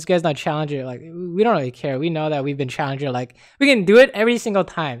my god, this guy's not Challenger," like we don't really care. We know that we've been Challenger. Like we can do it every single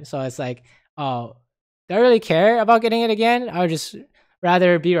time. So it's like, oh, do I really care about getting it again? I would just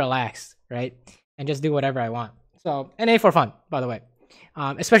rather be relaxed, right? And just do whatever I want. So NA for fun, by the way.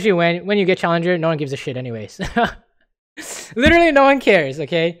 Especially when you get Challenger, no one gives a shit anyways. Literally no one cares,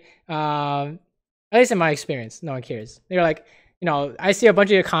 okay? At least in my experience, no one cares. They're like, I see a bunch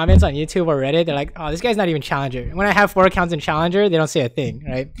of your comments on YouTube or Reddit. They're like, oh, this guy's not even Challenger. And when I have 4 accounts in Challenger, they don't say a thing,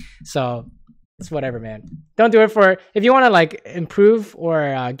 right? So it's whatever, man. Don't do it for, if you want to like improve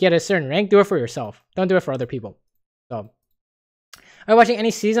or get a certain rank, do it for yourself. Don't do it for other people. So, are you watching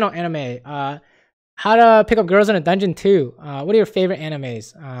any seasonal anime? How to pick up girls in a dungeon too. What are your favorite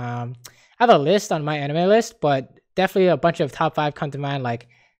animes? I have a list on my anime list, but definitely a bunch of top 5 come to mind, like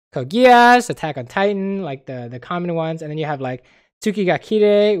Kog'maw, Attack on Titan, like the common ones. And then you have like Tsuki ga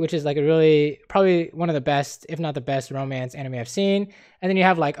Kirei, which is like a really, probably one of the best, if not the best romance anime I've seen. And then you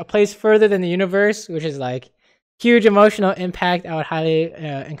have like A Place Further Than the Universe, which is like huge emotional impact. I would highly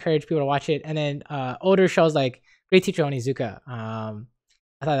encourage people to watch it. And then older shows like Great Teacher Onizuka. I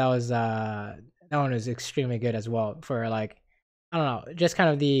thought that one was extremely good as well for like, I don't know, just kind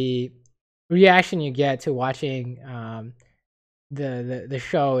of the reaction you get to watching the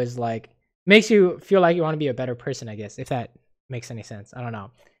show is like, makes you feel like you want to be a better person, I guess, if that makes any sense. I don't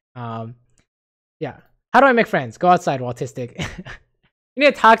know. Yeah. How do I make friends? Go outside, autistic. You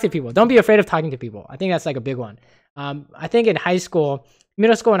need to talk to people. Don't be afraid of talking to people. I think that's like a big one. I think in high school,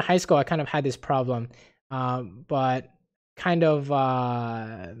 middle school and high school, I kind of had this problem. But kind of,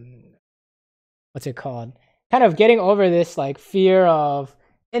 what's it called? kind of getting over this like fear of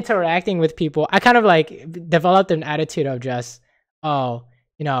interacting with people, I kind of like developed an attitude of just, oh,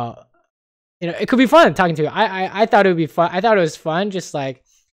 it could be fun talking to you. I thought it would be fun. I thought it was fun, just like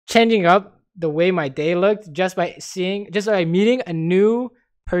changing up the way my day looked just by meeting a new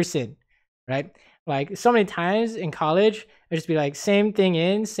person, right? Like so many times in college, I'd just be like same thing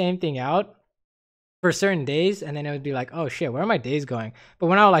in, same thing out for certain days, and then it would be like, oh shit, where are my days going? But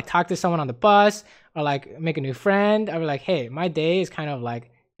when I would like talk to someone on the bus or like make a new friend, I would like, hey, my day is kind of like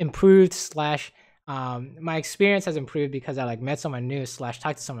improved slash my experience has improved because I like met someone new slash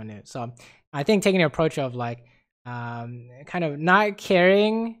talked to someone new. So I think taking the approach of like kind of not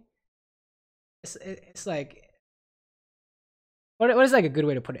caring, it's like what is like a good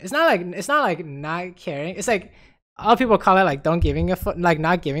way to put it? It's not like not caring. It's like a lot of people call it like not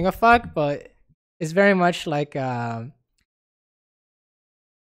giving a fuck, but it's very much like don't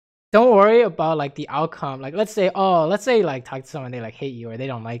worry about like the outcome. Like let's say like talk to someone, they like hate you or they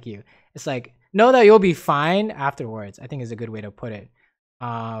don't like you. It's like know that you'll be fine afterwards, I think is a good way to put it.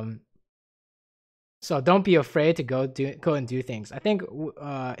 So don't be afraid to go and do things. I think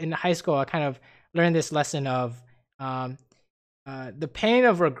in high school I kind of learned this lesson of the pain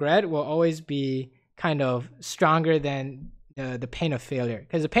of regret will always be kind of stronger than the pain of failure,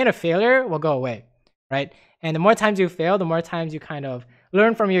 because the pain of failure will go away, right? And the more times you fail, the more times you kind of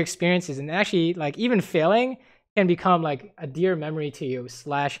learn from your experiences, and actually like even failing can become like a dear memory to you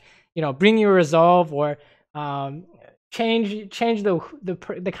slash bring you a resolve or change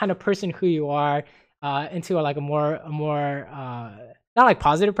the kind of person who you are into like a more not like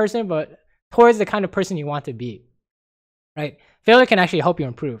positive person, but towards the kind of person you want to be, right? Failure can actually help you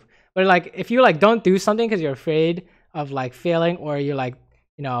improve. But like if you like don't do something because you're afraid of like failing, or you're like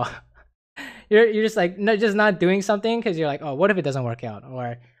you're just like not doing something because you're like, oh, what if it doesn't work out,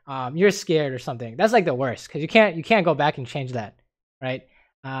 or you're scared or something, that's like the worst, because you can't go back and change that, right?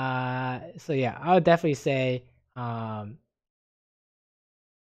 So yeah, I would definitely say that's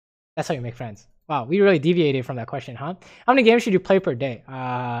how you make friends. Wow, we really deviated from that question, huh? How many games should you play per day?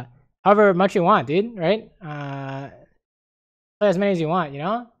 However much you want, dude, right? Play as many as you want,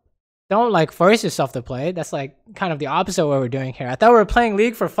 Don't like force yourself to play. That's like kind of the opposite of what we're doing here. I thought we were playing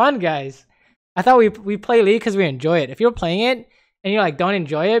League for fun, guys. I thought we play League because we enjoy it. If you're playing it and you like don't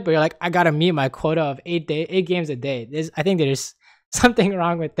enjoy it, but you're like, I gotta meet my quota of 8 games a day, I think there's something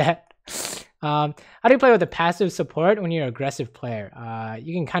wrong with that. How do you play with a passive support when you're an aggressive player?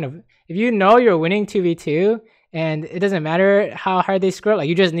 You can kind of, if you know you're winning 2v2 and it doesn't matter how hard they scroll, like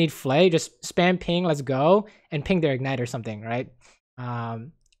you just need flay, just spam ping, let's go, and ping their ignite or something, right? So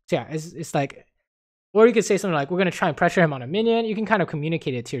yeah, it's like, or you could say something like, we're gonna try and pressure him on a minion. You can kind of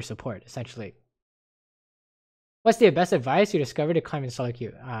communicate it to your support, essentially. What's the best advice you discovered to climb in solo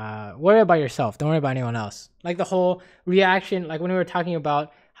queue? Worry about yourself. Don't worry about anyone else. Like the whole reaction, like when we were talking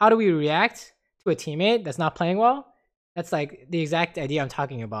about how do we react to a teammate that's not playing well, that's like the exact idea I'm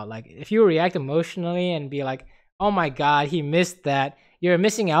talking about. Like if you react emotionally and be like, oh my god, he missed that, you're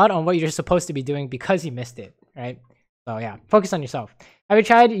missing out on what you're supposed to be doing because he missed it, right? So yeah, focus on yourself. Have you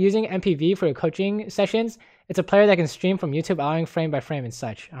tried using MPV for your coaching sessions? It's a player that can stream from YouTube, allowing frame by frame and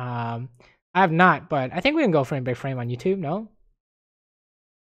such. I have not, but I think we can go frame by frame on YouTube, no?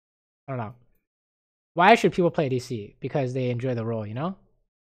 I don't know. Why should people play DC? Because they enjoy the role,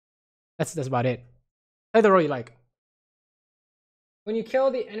 That's about it. Play the role you like. When you kill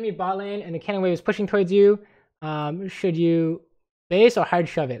the enemy bot lane and the cannon wave is pushing towards you, should you base or hard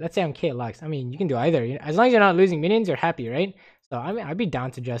shove it? Let's say I'm Kate Lux. I mean, you can do either. As long as you're not losing minions, you're happy, right? So I mean, I'd be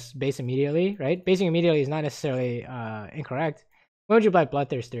down to just base immediately, right? Basing immediately is not necessarily incorrect. When would you play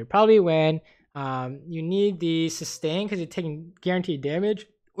Bloodthirster? Probably when you need the sustain because you're taking guaranteed damage,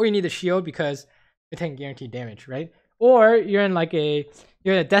 or you need the shield because you're taking guaranteed damage, right? Or you're in like you're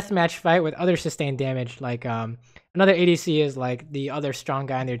in a deathmatch fight with other sustained damage, like another ADC is like the other strong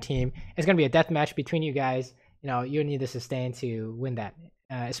guy on their team. It's gonna be a deathmatch between you guys. You need the sustain to win that,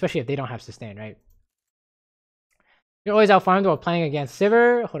 especially if they don't have sustain, right? You're always out farmed while playing against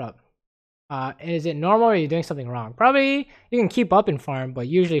Sivir. Hold up. Is it normal or are you doing something wrong? Probably you can keep up in farm, but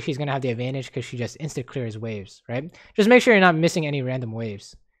usually she's going to have the advantage because she just instant clears waves, right? Just make sure you're not missing any random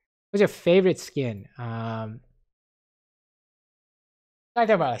waves. What's your favorite skin? I talk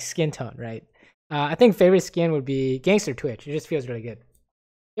about like skin tone, right? I think favorite skin would be Gangster Twitch. It just feels really good. Do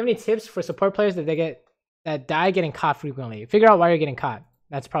you have any tips for support players that die getting caught frequently? Figure out why you're getting caught.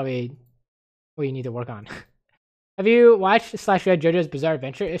 That's probably what you need to work on. Have you watched / read JoJo's Bizarre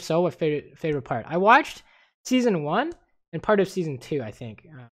Adventure? If so, what favorite part? I watched season 1 and part of season 2, I think.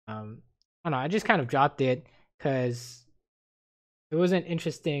 I don't know. I just kind of dropped it because it wasn't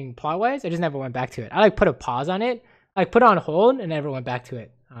interesting plot wise. I just never went back to it. I like put a pause on it, like put it on hold, and never went back to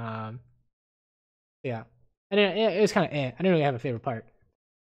it. Yeah, I didn't. It was kind of. I didn't really have a favorite part.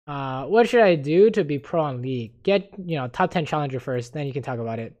 What should I do to be pro on League? Get top 10 challenger first, then you can talk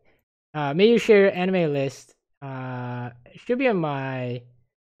about it. May you share your anime list. It should be on my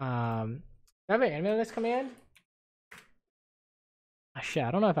do I have an anime list command? Oh, shit,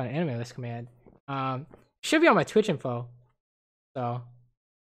 I don't know if I have an anime list command. Should be on my Twitch info, so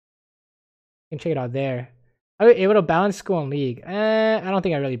you can check it out there. Are you able to balance school and League? I don't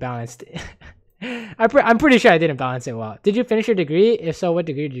think I really balanced. I'm pretty sure I didn't balance it well. Did you finish your degree? If so, what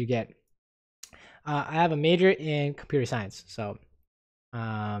degree did you get? I have a major in computer science, so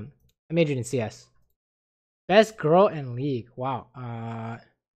I majored in CS. Best girl in League. Wow.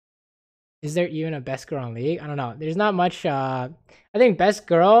 Is there even a best girl in League? I don't know. There's not much. I think best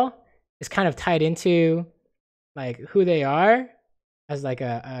girl is kind of tied into like who they are as like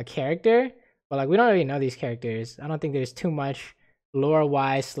a character, but like we don't really know these characters. I don't think there's too much lore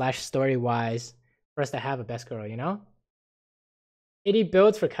wise / story wise for us to have a best girl, you know? 80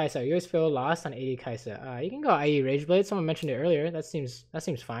 builds for Kaisa. You always feel lost on 80 Kaisa. You can go IE Rageblade. Someone mentioned it earlier. That seems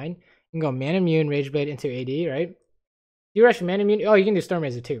fine. You can go Man Immune Rageblade into AD, right? Do you rush Man Immune? Oh, you can do Storm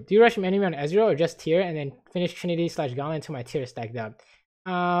Razor too. Do you rush Man Immune on Ezreal or just tier and then finish Trinity / Gauntlet until my tier is stacked up?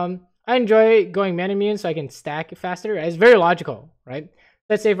 I enjoy going Man Immune so I can stack faster. It's very logical, right?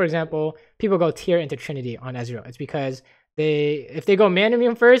 Let's say, for example, people go tier into Trinity on Ezreal. It's because if they go Man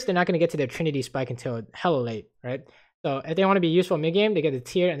Immune first, they're not going to get to their Trinity spike until hella late, right? So if they want to be useful mid game, they get the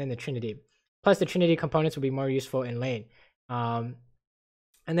tier and then the Trinity. Plus the Trinity components will be more useful in lane.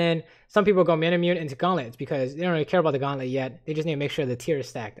 And then some people go Man Immune into Gauntlet. It's because they don't really care about the Gauntlet yet. They just need to make sure the tier is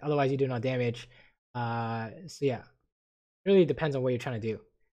stacked. Otherwise, you do no damage. So yeah, it really depends on what you're trying to do.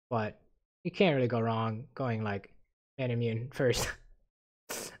 But you can't really go wrong going like Man Immune first.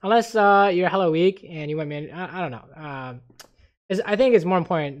 Unless you're hella weak and you went Man. I don't know. I think it's more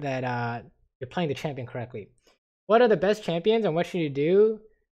important that you're playing the champion correctly. What are the best champions and what should you do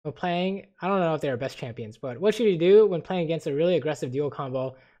when playing? I don't know if they're best champions, but what should you do when playing against a really aggressive duo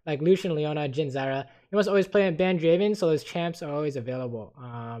combo like Lucian, Leona, Jhin, Zyra? You must always play in Ban Draven, so those champs are always available.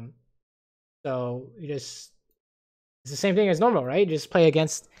 So it's the same thing as normal, right? Just play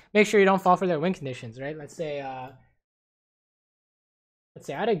against. Make sure you don't fall for their win conditions, right? Let's say I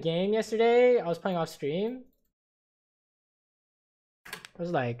had a game yesterday. I was playing off stream. It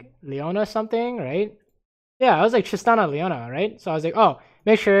was like Leona something, right? Yeah, I was like Tristana Leona, right? So I was like, oh,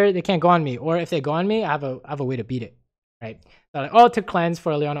 make sure they can't go on me, or if they go on me, I have a way to beat it, right? So like, oh, to cleanse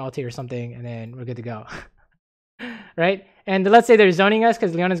for a Leona ulti or something, and then we're good to go, right? And let's say they're zoning us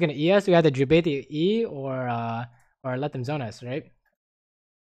because Leona's gonna E us. We have to debate the E or let them zone us, right?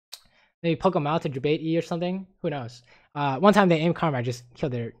 Maybe poke them out to debate E or something. Who knows? One time they aim karma, I just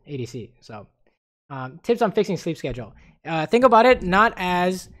killed their ADC. So tips on fixing sleep schedule. Think about it not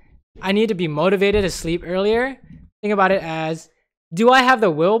as I need to be motivated to sleep earlier. Think about it as, do I have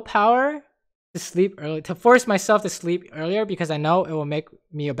the willpower to sleep early, to force myself to sleep earlier because I know it will make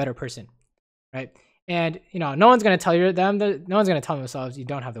me a better person, right? And no one's gonna tell no one's gonna tell themselves you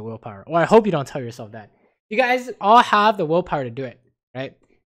don't have the willpower, or I hope you don't tell yourself that. You guys all have the willpower to do it, right?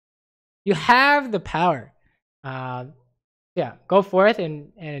 You have the power. Yeah, go forth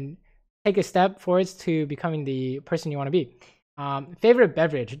and take a step forwards to becoming the person you want to be. Favorite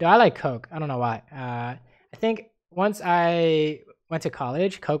beverage? Do I like Coke? I don't know why. I think once I went to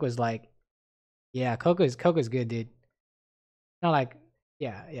college, Coke was like, yeah, Coke was good, dude. Not like,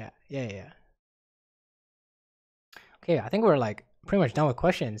 yeah. Okay, I think we're like pretty much done with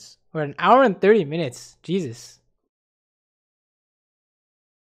questions. We're an hour and 30 minutes. Jesus.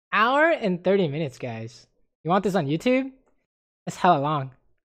 Hour and 30 minutes, guys. You want this on YouTube? That's hella long.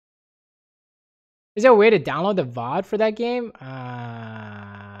 Is there a way to download the VOD for that game?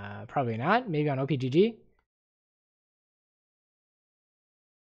 Probably not. Maybe on OPGG.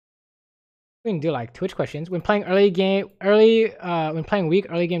 We can do like Twitch questions. When playing when playing weak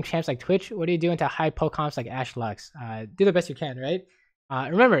early game champs like Twitch, what do you do into high poke comps like Ashe Lux? Do the best you can, right?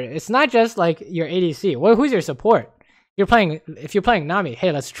 Remember, it's not just like your ADC. Well, who's your support? If you're playing Nami,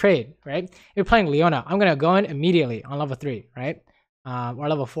 hey, let's trade, right? If you're playing Leona, I'm gonna go in immediately on level 3, right? Or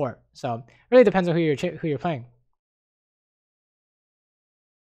level 4. So it really depends on who you're playing.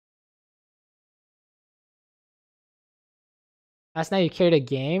 Last night you carried a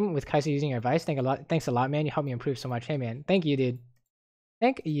game with Kaiser using your advice. Thanks a lot, man. You helped me improve so much. Hey, man. Thank you, dude.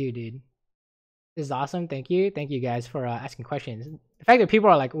 Thank you, dude. This is awesome. Thank you guys for asking questions. The fact that people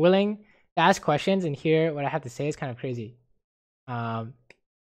are like willing to ask questions and hear what I have to say is kind of crazy.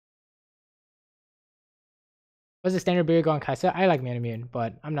 What's the standard build on Kaisa? I like Manamune,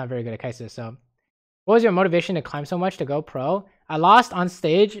 but I'm not very good at Kaisa. So, what was your motivation to climb so much to go pro? I lost on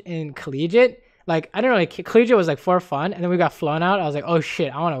stage in collegiate. Like, I don't know, like, collegiate was like for fun, and then we got flown out. I was like, oh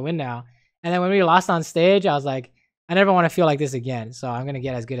shit, I want to win now. And then when we lost on stage, I was like, I never want to feel like this again. So I'm gonna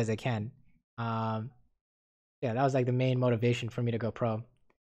get as good as I can. Yeah, that was like the main motivation for me to go pro.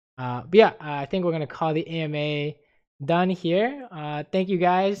 But yeah, I think we're gonna call the AMA done here. Thank you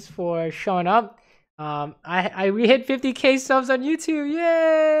guys for showing up. We hit 50K subs on YouTube,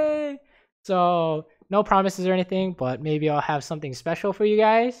 yay! So no promises or anything, but maybe I'll have something special for you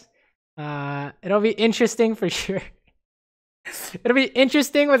guys. It'll be interesting for sure. It'll be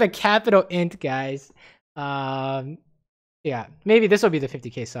interesting with a capital int, guys. Yeah, maybe this will be the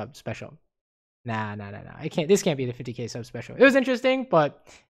 50K sub special. Nah. I can't. This can't be the 50K sub special. It was interesting, but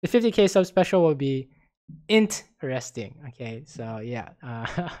the 50K sub special will be interesting. Okay, so yeah.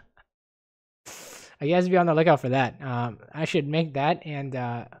 I guess be on the lookout for that. I should make that, and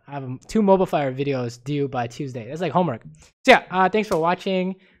I have 2 Mobile Fire videos due by Tuesday. That's like homework. So yeah, thanks for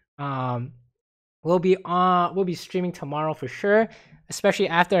watching. We'll be streaming tomorrow for sure, especially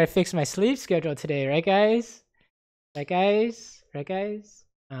after I fix my sleep schedule today, right guys? Right guys?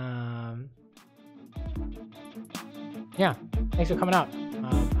 Yeah, thanks for coming out.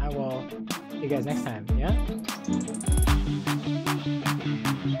 I will see you guys next time. Yeah.